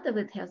a lot of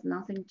it has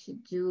nothing to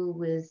do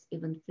with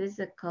even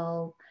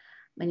physical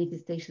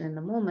manifestation in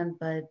the moment,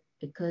 but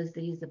because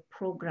there is a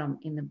program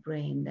in the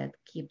brain that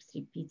keeps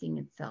repeating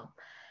itself.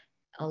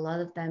 A lot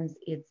of times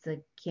it's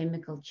a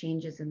chemical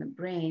changes in the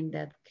brain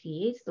that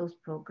creates those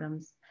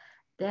programs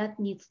that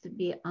needs to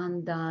be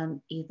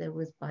undone either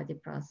with body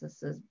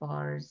processes,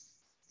 bars,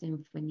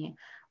 symphony,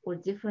 or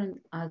different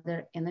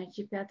other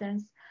energy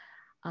patterns,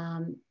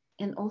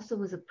 and also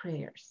with the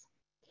prayers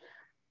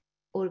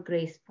or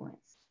grace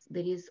points.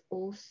 There is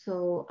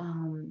also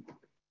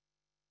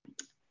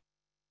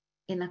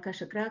in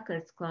Akashic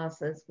Records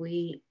classes,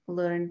 we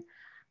learn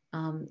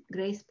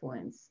grace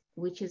points,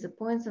 which is a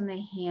points on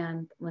the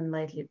hand when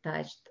lightly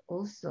touched,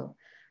 also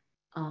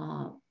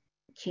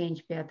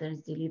change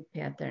patterns, delete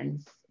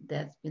patterns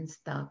that's been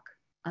stuck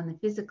on a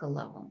physical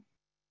level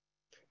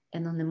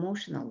and on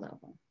emotional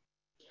level.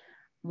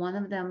 One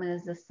of them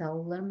is the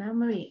cellular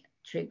memory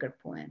trigger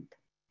point.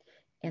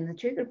 And the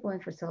trigger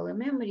point for cellular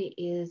memory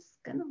is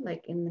kind of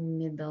like in the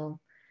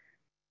middle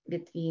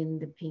between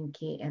the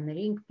pinky and the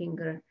ring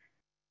finger,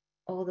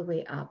 all the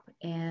way up.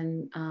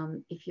 And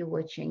if you're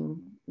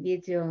watching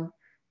video,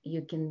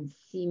 you can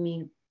see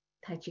me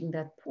touching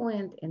that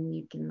point and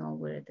you can know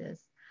where it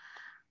is.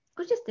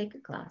 Or just take a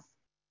class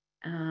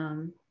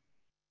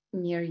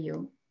near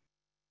you.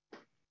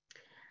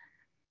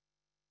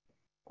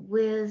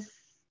 With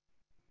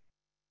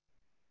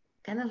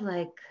kind of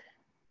like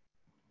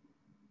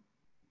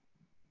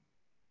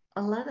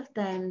a lot of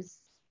times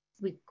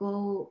we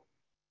go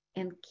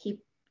and keep,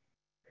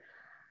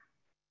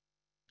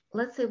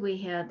 let's say we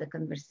had a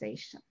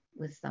conversation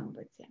with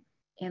somebody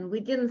and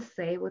we didn't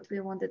say what we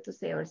wanted to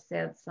say or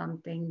said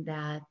something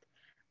that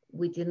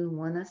we didn't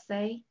want to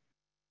say.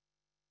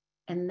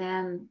 And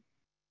then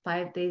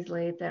 5 days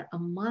later, a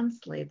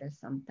month later,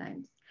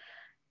 sometimes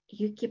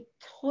you keep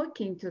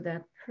talking to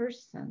that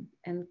person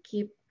and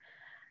keep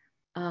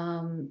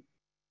kind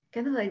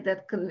of like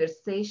that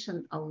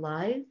conversation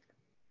alive,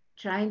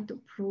 trying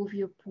to prove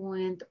your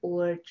point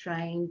or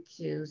trying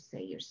to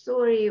say you're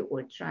sorry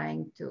or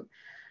trying to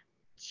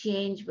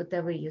change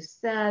whatever you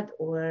said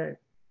or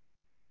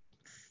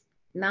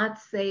not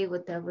say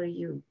whatever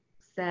you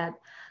said.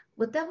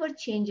 Whatever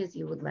changes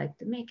you would like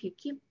to make, you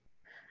keep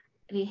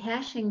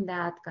rehashing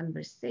that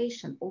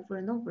conversation over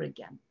and over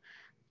again.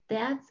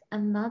 That's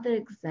another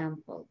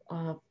example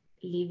of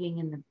living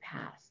in the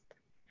past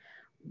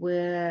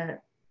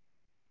where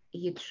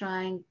you're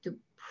trying to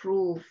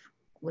prove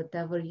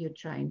whatever you're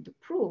trying to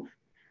prove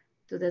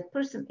to that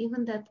person,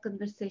 even that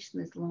conversation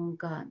is long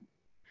gone.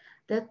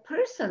 That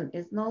person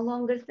is no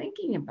longer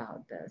thinking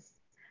about this.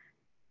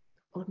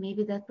 Or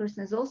maybe that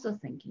person is also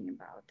thinking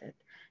about it.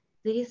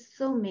 There is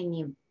so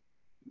many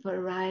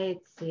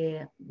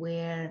variety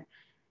where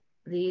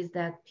there is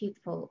that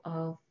pitfall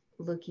of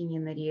looking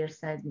in the rear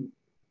side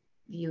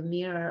view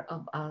mirror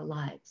of our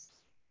lives.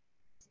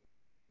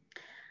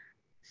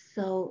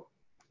 So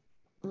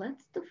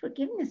let's do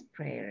forgiveness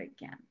prayer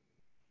again.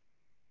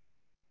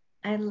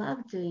 I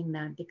love doing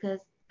that because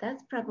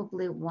that's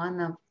probably one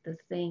of the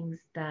things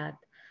that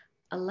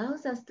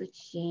allows us to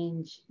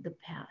change the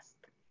past.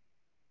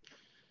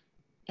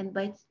 And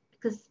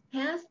because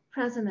past,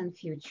 present, and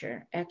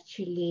future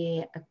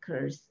actually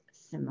occurs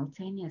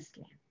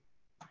simultaneously.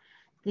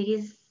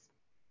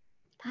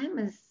 Time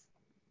is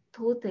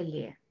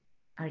totally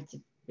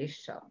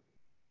artificial.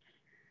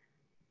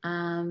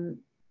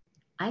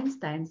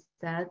 Einstein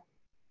said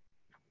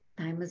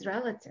time is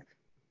relative.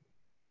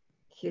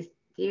 His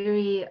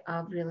theory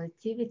of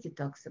relativity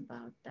talks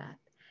about that.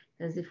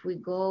 Because if we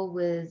go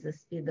with the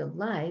speed of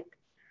light,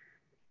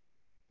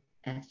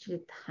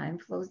 actually time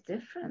flows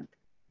different.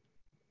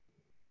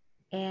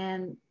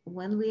 And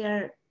when we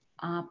are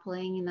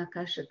playing in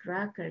Akashic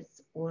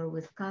Records or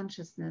with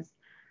consciousness,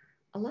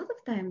 a lot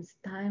of times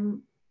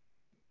time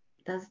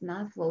does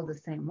not flow the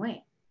same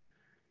way.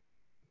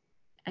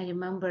 I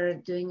remember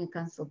doing a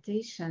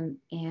consultation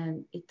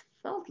and it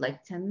felt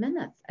like 10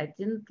 minutes. I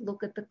didn't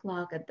look at the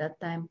clock at that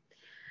time.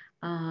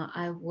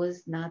 I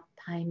was not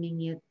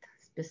timing it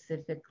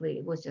specifically.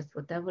 It was just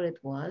whatever it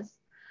was.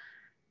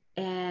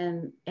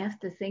 And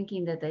after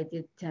thinking that I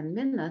did 10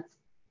 minutes,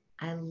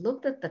 I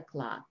looked at the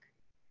clock.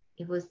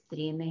 It was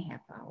 3.5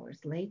 hours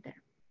later.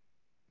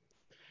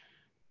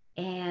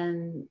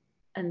 And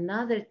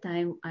another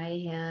time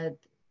I had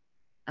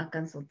a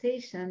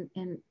consultation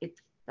and it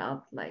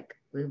felt like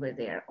we were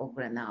there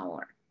over an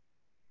hour.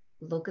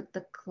 Look at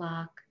the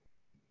clock,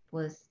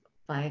 was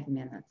 5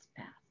 minutes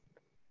past.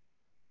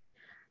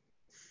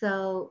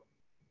 So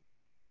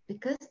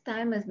because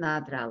time is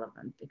not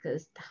relevant,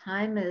 because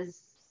time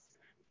is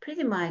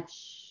pretty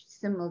much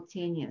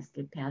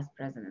simultaneously past,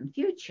 present, and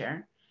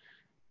future,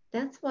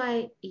 that's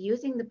why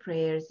using the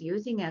prayers,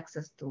 using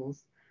access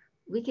tools,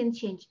 we can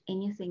change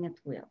anything at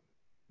will.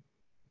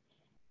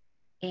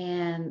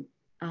 And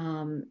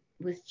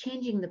with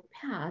changing the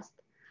past,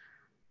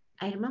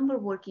 I remember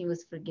working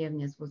with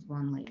forgiveness with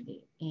one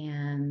lady,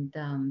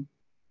 and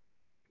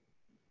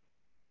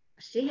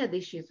she had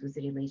issues with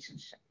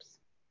relationships,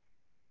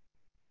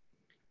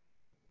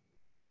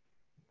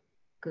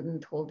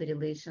 couldn't hold a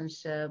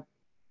relationship.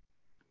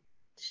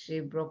 She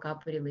broke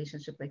up a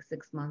relationship like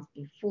 6 months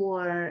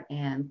before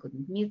and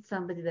couldn't meet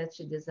somebody that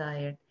she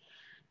desired.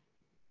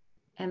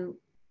 And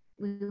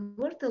we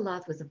worked a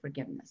lot with the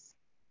forgiveness.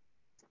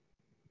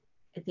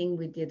 I think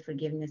we did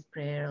forgiveness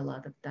prayer a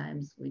lot of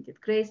times. We did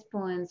grace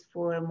points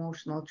for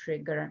emotional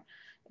trigger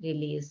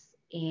release.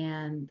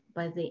 And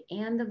by the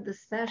end of the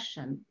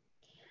session,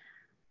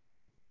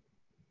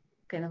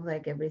 kind of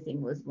like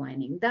everything was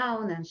winding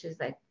down. And she's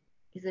like,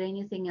 is there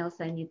anything else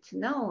I need to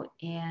know?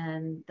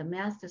 And the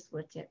masters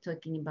were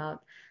talking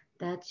about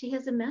that she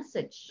has a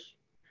message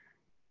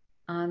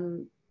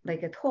on,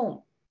 like at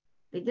home.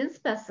 They didn't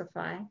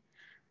specify.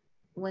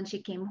 When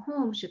she came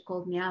home, she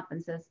called me up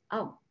and says,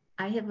 oh,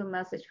 I have a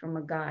message from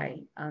a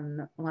guy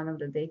on one of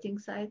the dating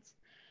sites.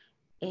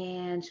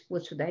 And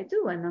what should I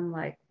do? And I'm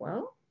like,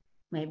 well,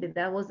 maybe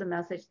that was the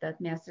message that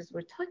masters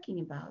were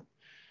talking about.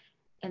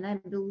 And I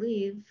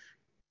believe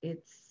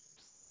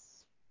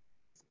it's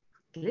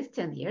at least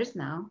 10 years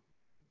now.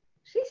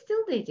 She's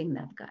still dating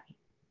that guy.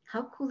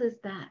 How cool is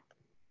that?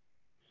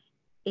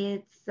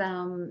 It's,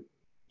 and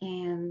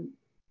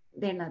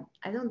they're not,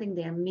 I don't think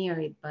they're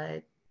married,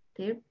 but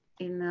they're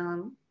in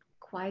a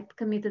quite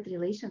committed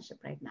relationship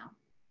right now.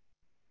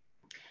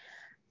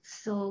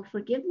 So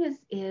forgiveness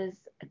is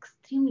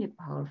extremely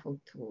powerful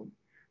tool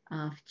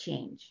of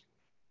change.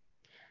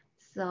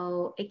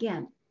 So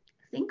again,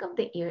 think of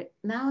the area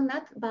now,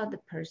 not about the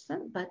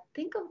person, but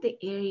think of the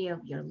area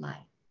of your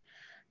life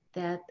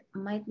that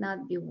might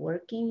not be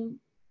working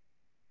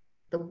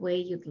the way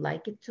you'd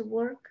like it to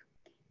work,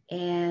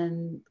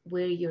 and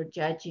where you're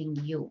judging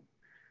you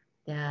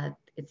that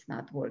it's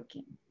not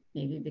working.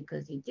 Maybe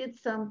because you did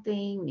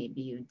something,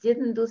 maybe you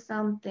didn't do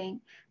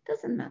something,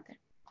 doesn't matter.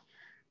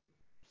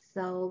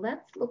 So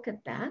let's look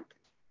at that.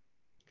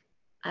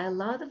 I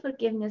allow the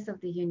forgiveness of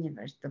the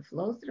universe to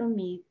flow through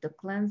me to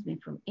cleanse me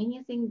from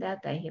anything that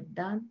I have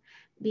done,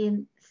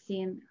 been,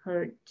 seen,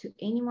 heard to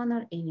anyone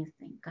or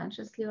anything,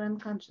 consciously or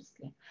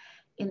unconsciously,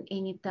 in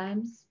any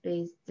time,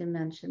 space,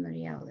 dimension, or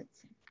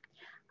reality.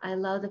 I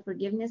allow the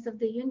forgiveness of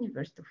the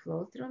universe to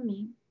flow through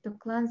me to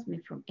cleanse me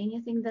from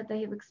anything that I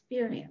have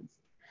experienced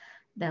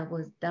that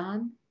was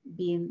done,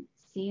 been,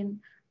 seen,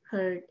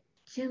 heard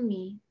to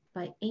me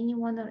by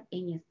anyone or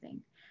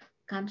anything,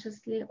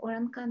 consciously or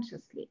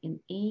unconsciously, in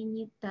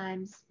any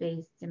time,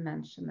 space,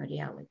 dimension, or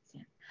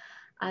reality.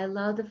 I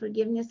allow the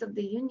forgiveness of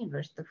the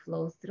universe to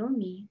flow through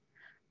me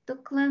to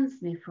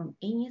cleanse me from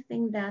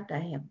anything that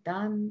I have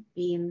done,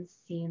 been,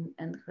 seen,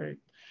 and heard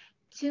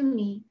to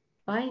me,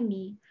 by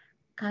me,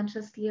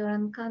 consciously or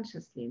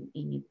unconsciously, in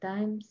any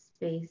time,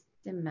 space,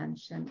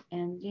 dimension,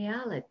 and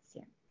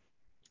reality.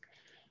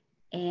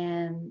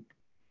 And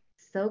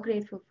so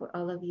grateful for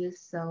all of you.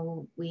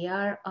 So we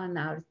are on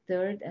our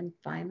third and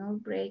final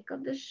break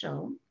of the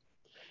show.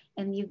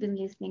 And you've been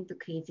listening to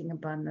Creating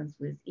Abundance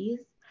with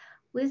Ease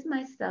with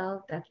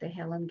myself, Dr.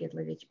 Helen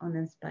Gitlovich, on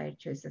Inspired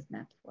Choices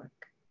Network.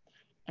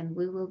 And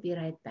we will be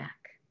right back.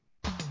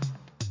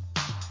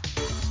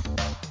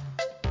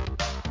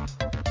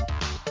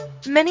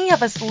 Many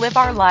of us live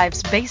our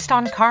lives based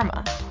on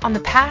karma, on the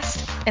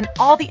past, and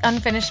all the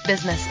unfinished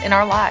business in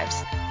our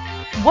lives.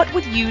 What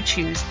would you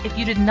choose if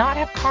you did not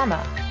have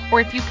karma,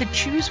 or if you could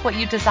choose what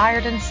you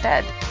desired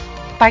instead?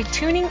 By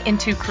tuning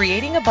into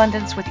Creating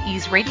Abundance with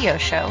Ease radio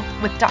show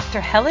with Dr.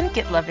 Helen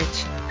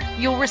Gitlovich,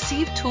 you'll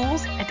receive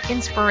tools and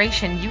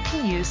inspiration you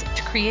can use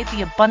to create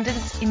the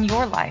abundance in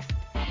your life.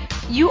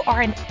 You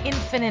are an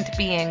infinite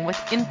being with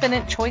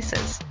infinite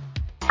choices.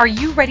 Are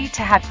you ready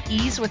to have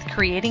ease with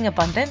creating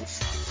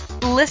abundance?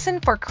 Listen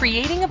for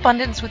Creating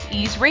Abundance with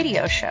Ease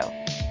radio show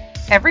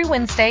every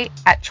Wednesday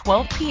at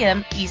 12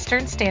 p.m.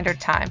 Eastern Standard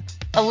Time,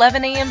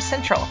 11 a.m.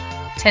 Central,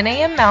 10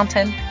 a.m.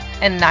 Mountain,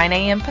 and 9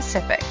 a.m.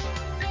 Pacific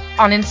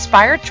on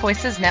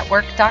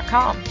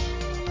InspiredChoicesNetwork.com.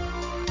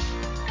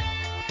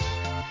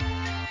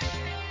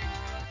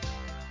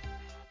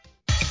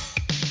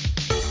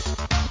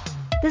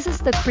 This is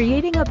the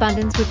Creating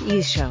Abundance with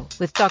Ease show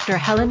with Dr.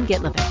 Helen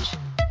Gitlovich.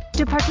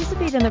 To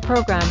participate in the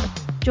program,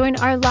 join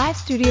our live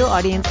studio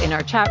audience in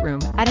our chat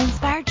room at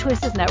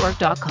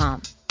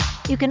InspiredChoicesNetwork.com.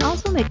 You can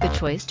also make the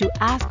choice to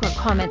ask or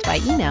comment by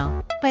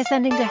email by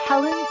sending to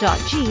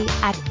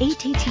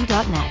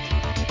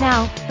helen.g@att.net.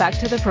 Now, back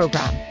to the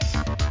program.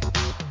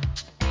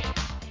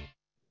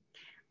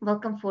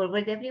 Welcome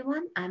forward,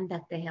 everyone. I'm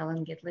Dr.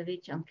 Helen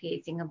Gitlevich on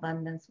Creating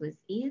Abundance with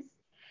Ease.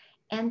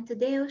 And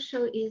today our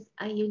show is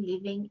Are You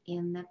Living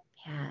in the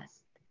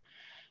Past?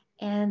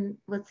 And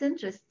what's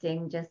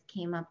interesting just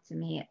came up to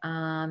me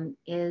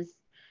is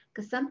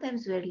because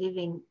sometimes we're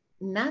living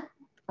not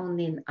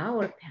only in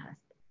our past,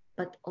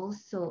 but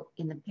also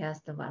in the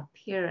past of our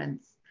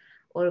parents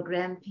or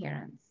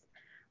grandparents.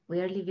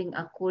 We are living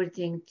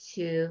according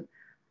to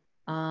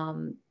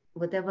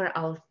whatever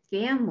our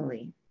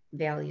family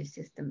value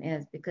system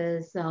is,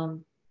 because a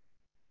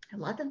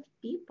lot of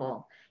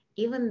people,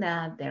 even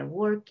that they're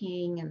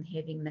working and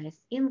having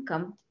nice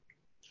income,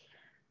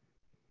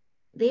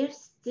 they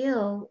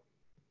still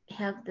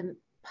have the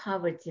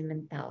poverty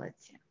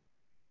mentality.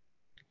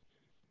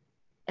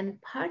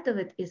 And part of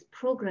it is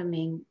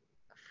programming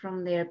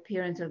from their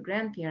parents or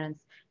grandparents,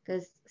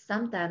 because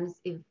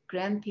sometimes if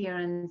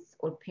grandparents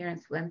or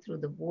parents went through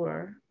the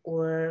war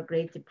or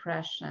Great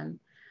Depression,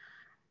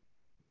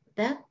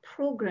 that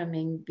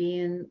programming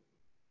being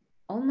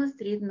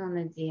almost written on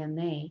the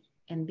DNA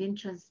and being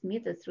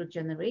transmitted through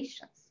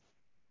generations.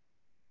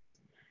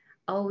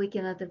 Oh, we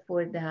cannot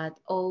afford that.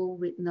 Oh,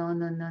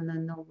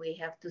 no, we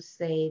have to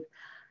save.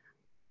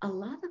 A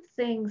lot of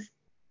things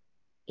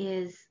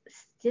is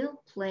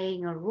still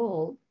playing a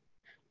role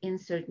in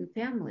certain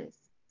families.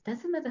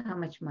 Doesn't matter how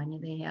much money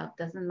they have,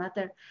 doesn't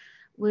matter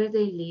where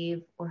they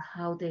live or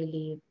how they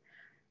live.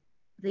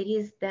 There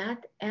is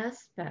that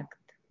aspect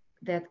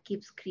that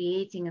keeps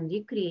creating and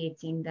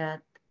recreating that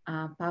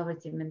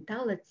poverty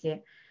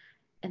mentality.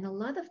 And a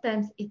lot of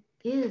times it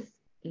is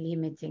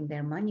limiting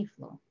their money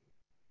flow.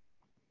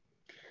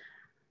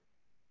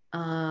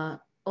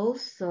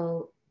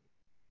 Also,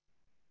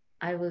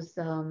 I was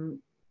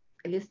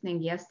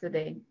listening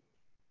yesterday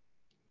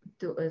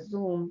to a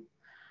Zoom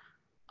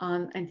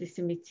on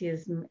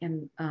anti-Semitism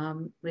and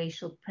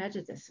racial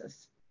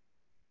prejudices.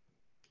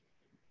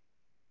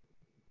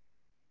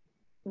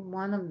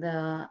 One of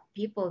the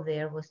people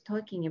there was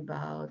talking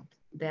about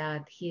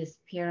that his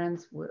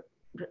parents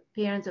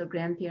or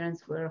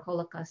grandparents were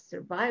Holocaust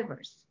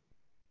survivors.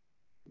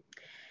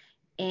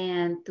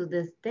 And to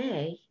this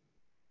day,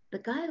 the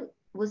guy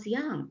was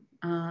young,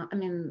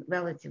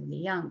 relatively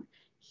young.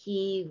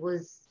 He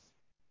was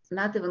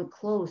not even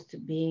close to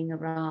being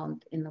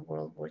around in the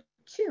World War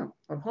II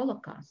or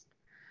Holocaust.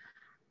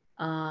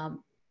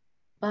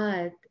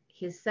 But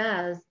he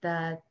says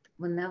that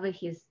whenever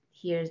he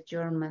hears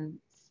German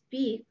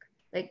speak,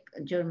 like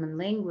German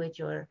language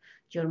or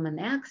German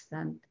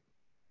accent,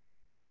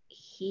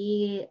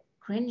 he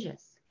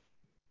cringes.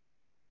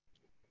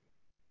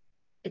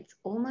 It's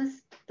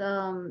almost,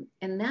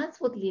 and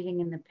that's what living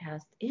in the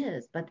past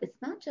is, but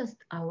it's not just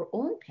our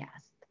own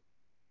past.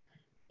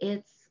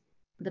 It's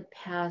the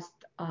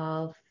past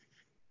of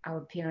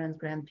our parents,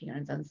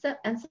 grandparents,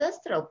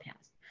 ancestral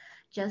past.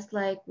 Just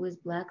like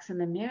with Blacks in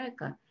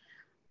America,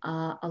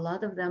 a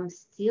lot of them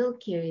still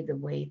carry the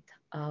weight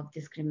of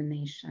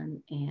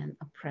discrimination and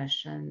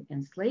oppression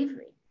and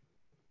slavery.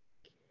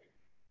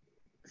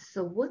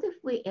 So what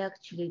if we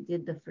actually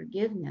did the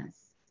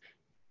forgiveness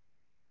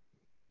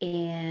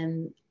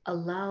and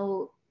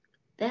allow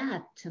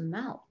that to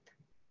melt,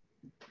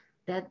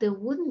 that there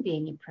wouldn't be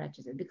any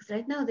prejudice? Because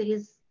right now there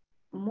is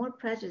more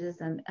prejudice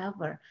than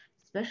ever,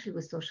 especially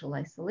with social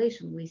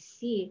isolation. We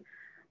see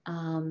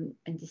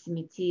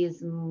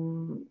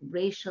anti-Semitism,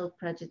 racial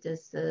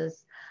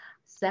prejudices,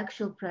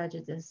 sexual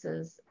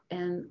prejudices,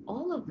 and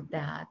all of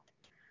that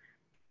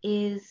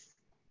is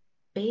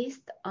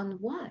based on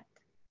what?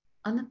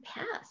 On the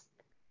past.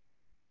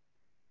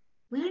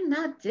 We're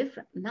not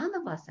different. None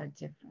of us are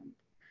different.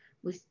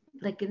 We,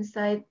 like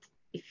inside,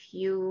 if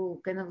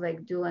you kind of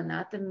like do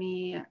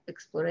anatomy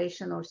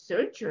exploration or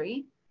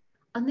surgery,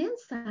 on the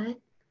inside,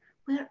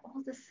 we're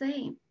all the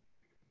same.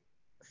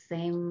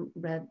 Same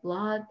red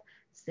blood,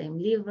 same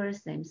liver,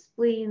 same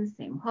spleen,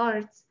 same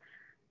hearts.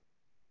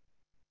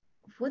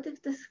 What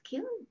if the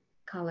skin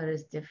color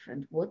is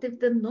different? What if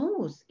the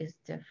nose is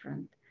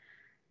different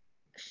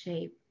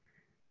shape?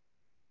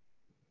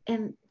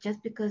 And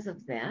just because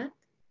of that,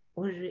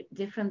 or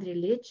different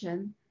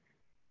religion,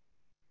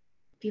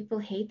 people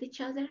hate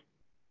each other?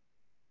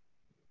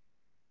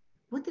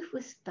 What if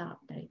we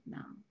stopped right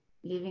now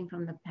living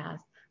from the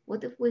past?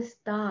 What if we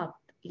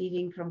stopped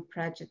living from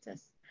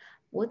prejudice?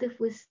 What if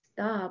we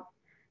stopped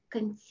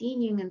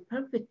continuing and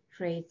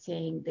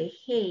perpetrating the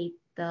hate,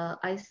 the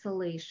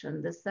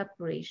isolation, the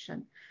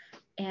separation,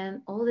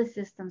 and all the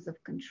systems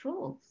of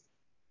controls?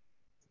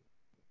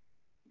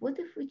 What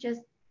if we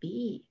just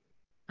be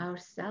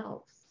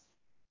ourselves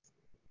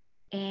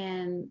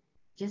and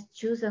just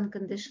choose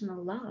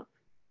unconditional love?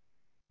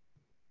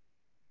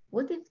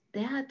 What if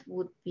that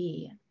would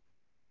be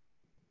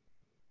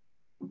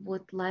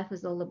what life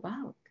is all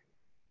about?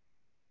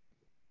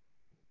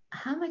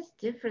 How much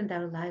different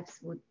our lives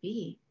would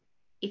be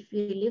if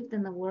we lived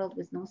in a world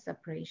with no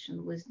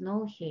separation, with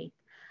no hate,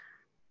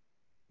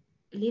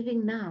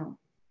 living now,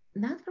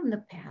 not from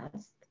the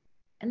past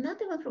and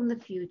not even from the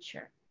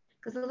future.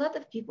 Because a lot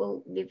of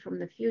people live from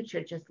the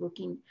future just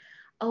looking,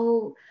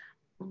 oh,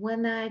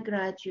 when I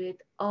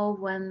graduate or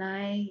when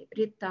I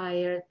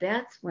retire,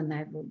 that's when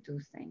I will do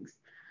things.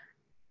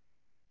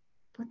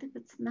 What if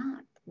it's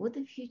not? What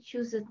if you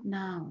choose it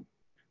now?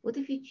 What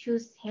if you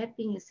choose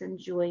happiness and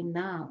joy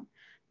now?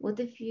 What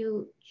if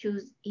you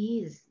choose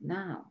ease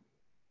now?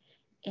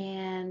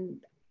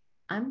 And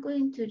I'm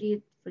going to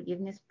read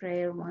forgiveness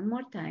prayer one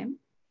more time,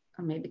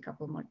 or maybe a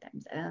couple more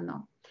times. I don't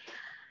know.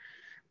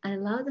 I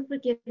allow the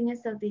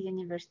forgiveness of the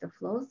universe to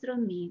flow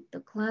through me, to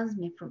cleanse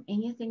me from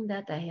anything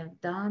that I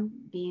have done,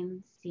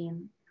 been,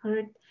 seen,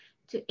 heard,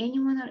 to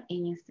anyone or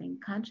anything,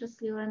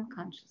 consciously or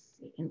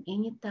unconsciously, in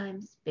any time,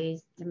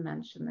 space,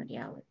 dimension, or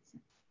reality.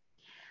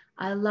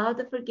 I allow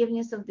the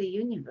forgiveness of the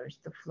universe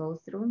to flow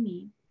through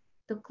me,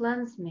 to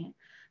cleanse me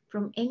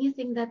from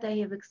anything that I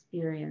have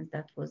experienced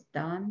that was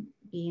done,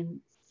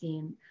 been,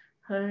 seen,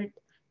 heard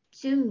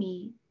to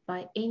me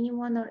by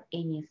anyone or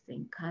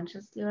anything,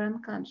 consciously or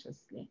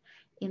unconsciously,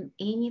 in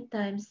any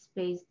time,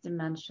 space,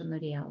 dimension, or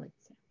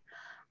reality.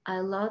 I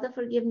allow the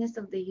forgiveness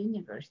of the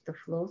universe to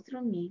flow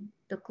through me,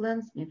 to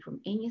cleanse me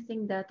from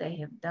anything that I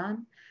have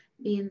done,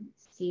 been,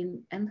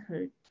 seen, and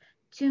heard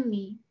to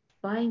me,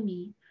 by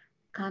me,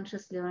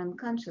 consciously or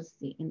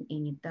unconsciously, in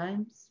any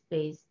time,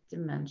 space,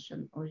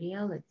 dimension, or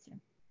reality.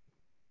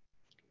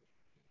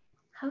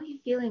 How are you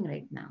feeling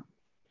right now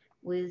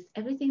with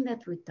everything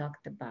that we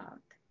talked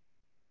about?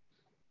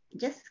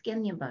 Just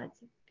scan your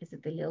body. Is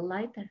it a little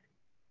lighter?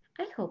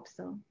 I hope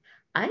so.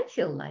 I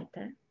feel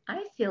lighter.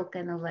 I feel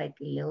kind of like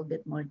a little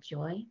bit more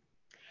joy.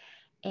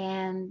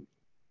 And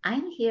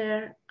I'm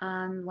here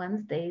on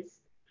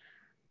Wednesdays,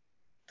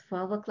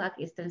 12 o'clock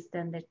Eastern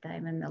Standard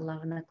Time and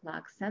 11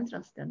 o'clock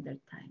Central Standard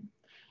Time.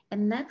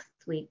 And next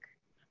week,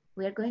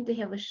 we are going to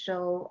have a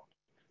show,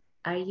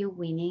 Are You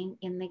Winning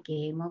in the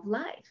Game of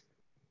Life?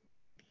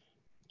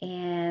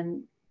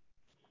 And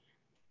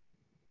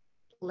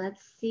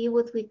let's see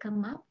what we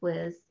come up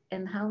with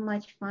and how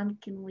much fun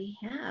can we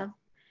have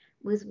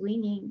with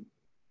winning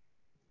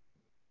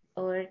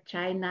or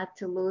try not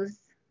to lose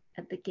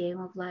at the game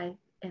of life.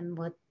 And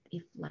what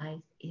if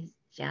life is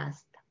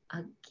just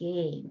a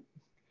game?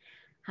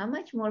 How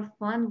much more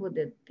fun would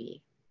it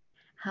be?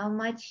 How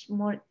much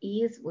more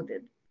ease would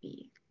it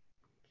be?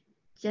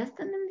 Just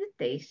an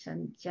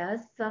invitation,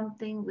 just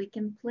something we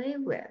can play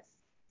with.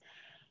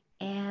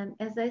 And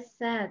as I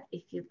said,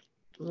 if you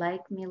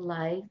like me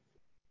live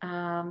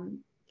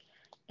um,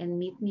 and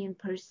meet me in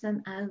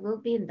person, I will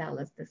be in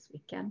Dallas this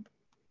weekend.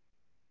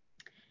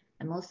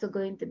 I'm also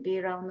going to be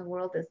around the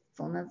world as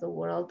soon as the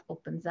world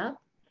opens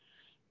up.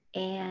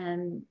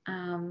 And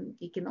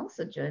you can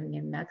also join me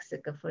in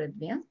Mexico for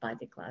advanced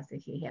body class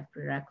if you have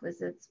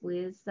prerequisites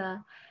with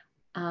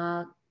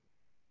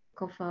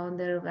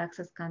co-founder of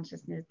Access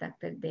Consciousness,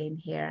 Dr. Dane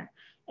Hare,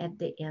 at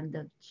the end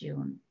of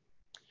June.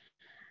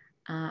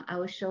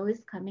 Our show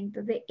is coming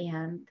to the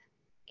end,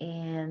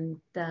 and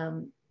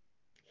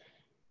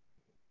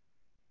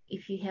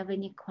if you have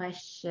any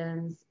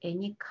questions,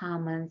 any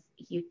comments,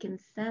 you can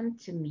send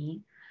to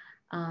me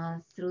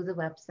through the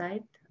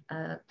website,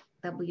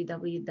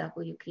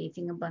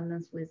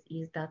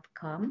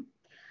 www.creatingabundancewithease.com.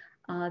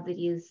 There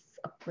is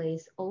a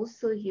place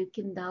also you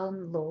can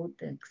download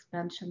the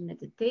expansion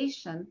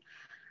meditation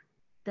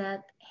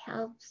that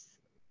helps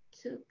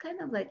to kind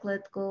of like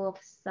let go of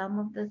some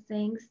of the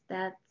things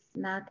that's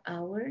not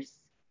ours.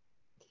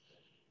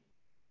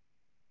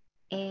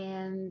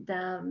 And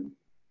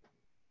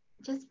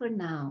just for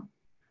now,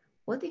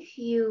 what if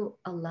you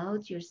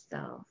allowed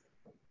yourself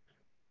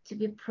to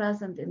be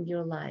present in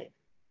your life?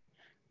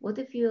 What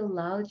if you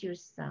allowed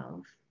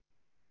yourself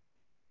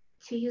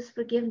to use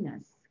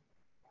forgiveness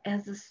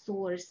as a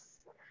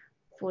source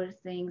for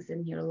things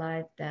in your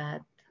life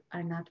that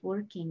are not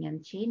working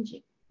and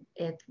changing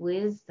it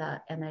with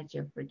the energy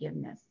of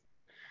forgiveness?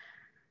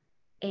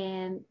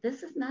 And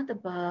this is not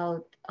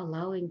about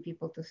allowing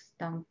people to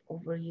stomp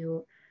over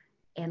you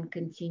and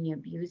continue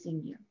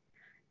abusing you.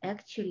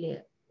 Actually,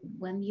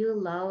 when you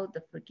allow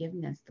the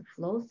forgiveness to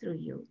flow through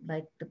you,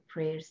 like the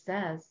prayer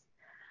says,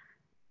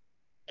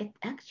 it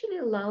actually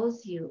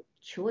allows you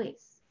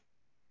choice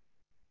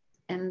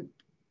and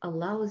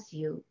allows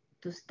you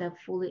to step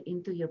fully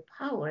into your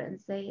power and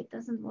say, it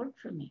doesn't work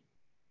for me.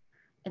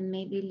 And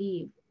maybe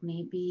leave,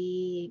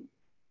 maybe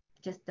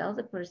just tell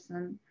the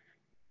person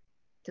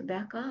to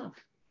back off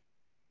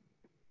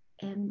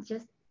and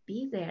just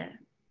be there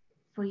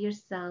for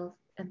yourself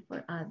and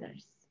for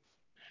others.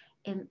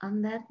 And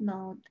on that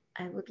note,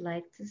 I would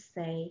like to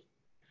say,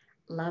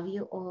 love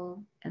you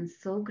all, and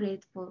so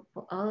grateful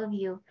for all of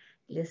you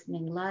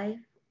listening live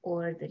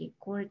or the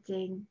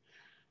recording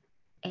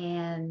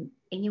and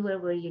anywhere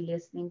where you're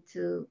listening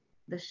to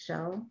the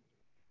show.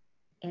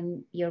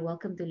 And you're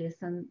welcome to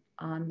listen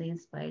on the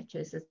Inspired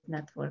Choices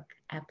Network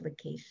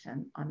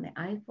application on the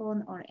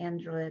iPhone or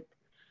Android.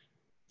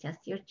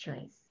 Just your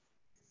choice.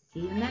 See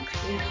you next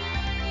week.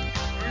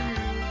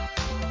 Bye.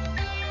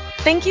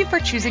 Thank you for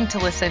choosing to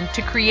listen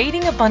to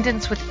Creating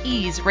Abundance with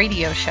Ease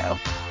radio show.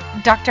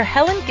 Dr.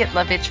 Helen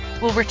Gitlovich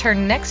will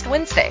return next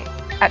Wednesday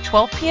at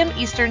 12 p.m.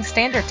 Eastern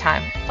Standard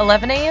Time,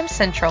 11 a.m.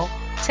 Central,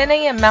 10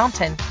 a.m.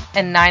 Mountain,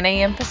 and 9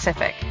 a.m.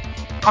 Pacific.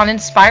 on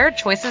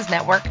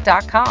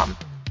InspiredChoicesNetwork.com.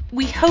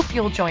 We hope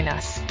you'll join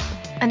us.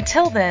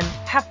 Until then,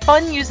 have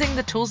fun using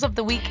the tools of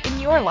the week in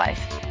your life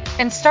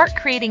and start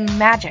creating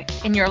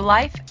magic in your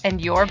life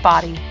and your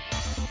body.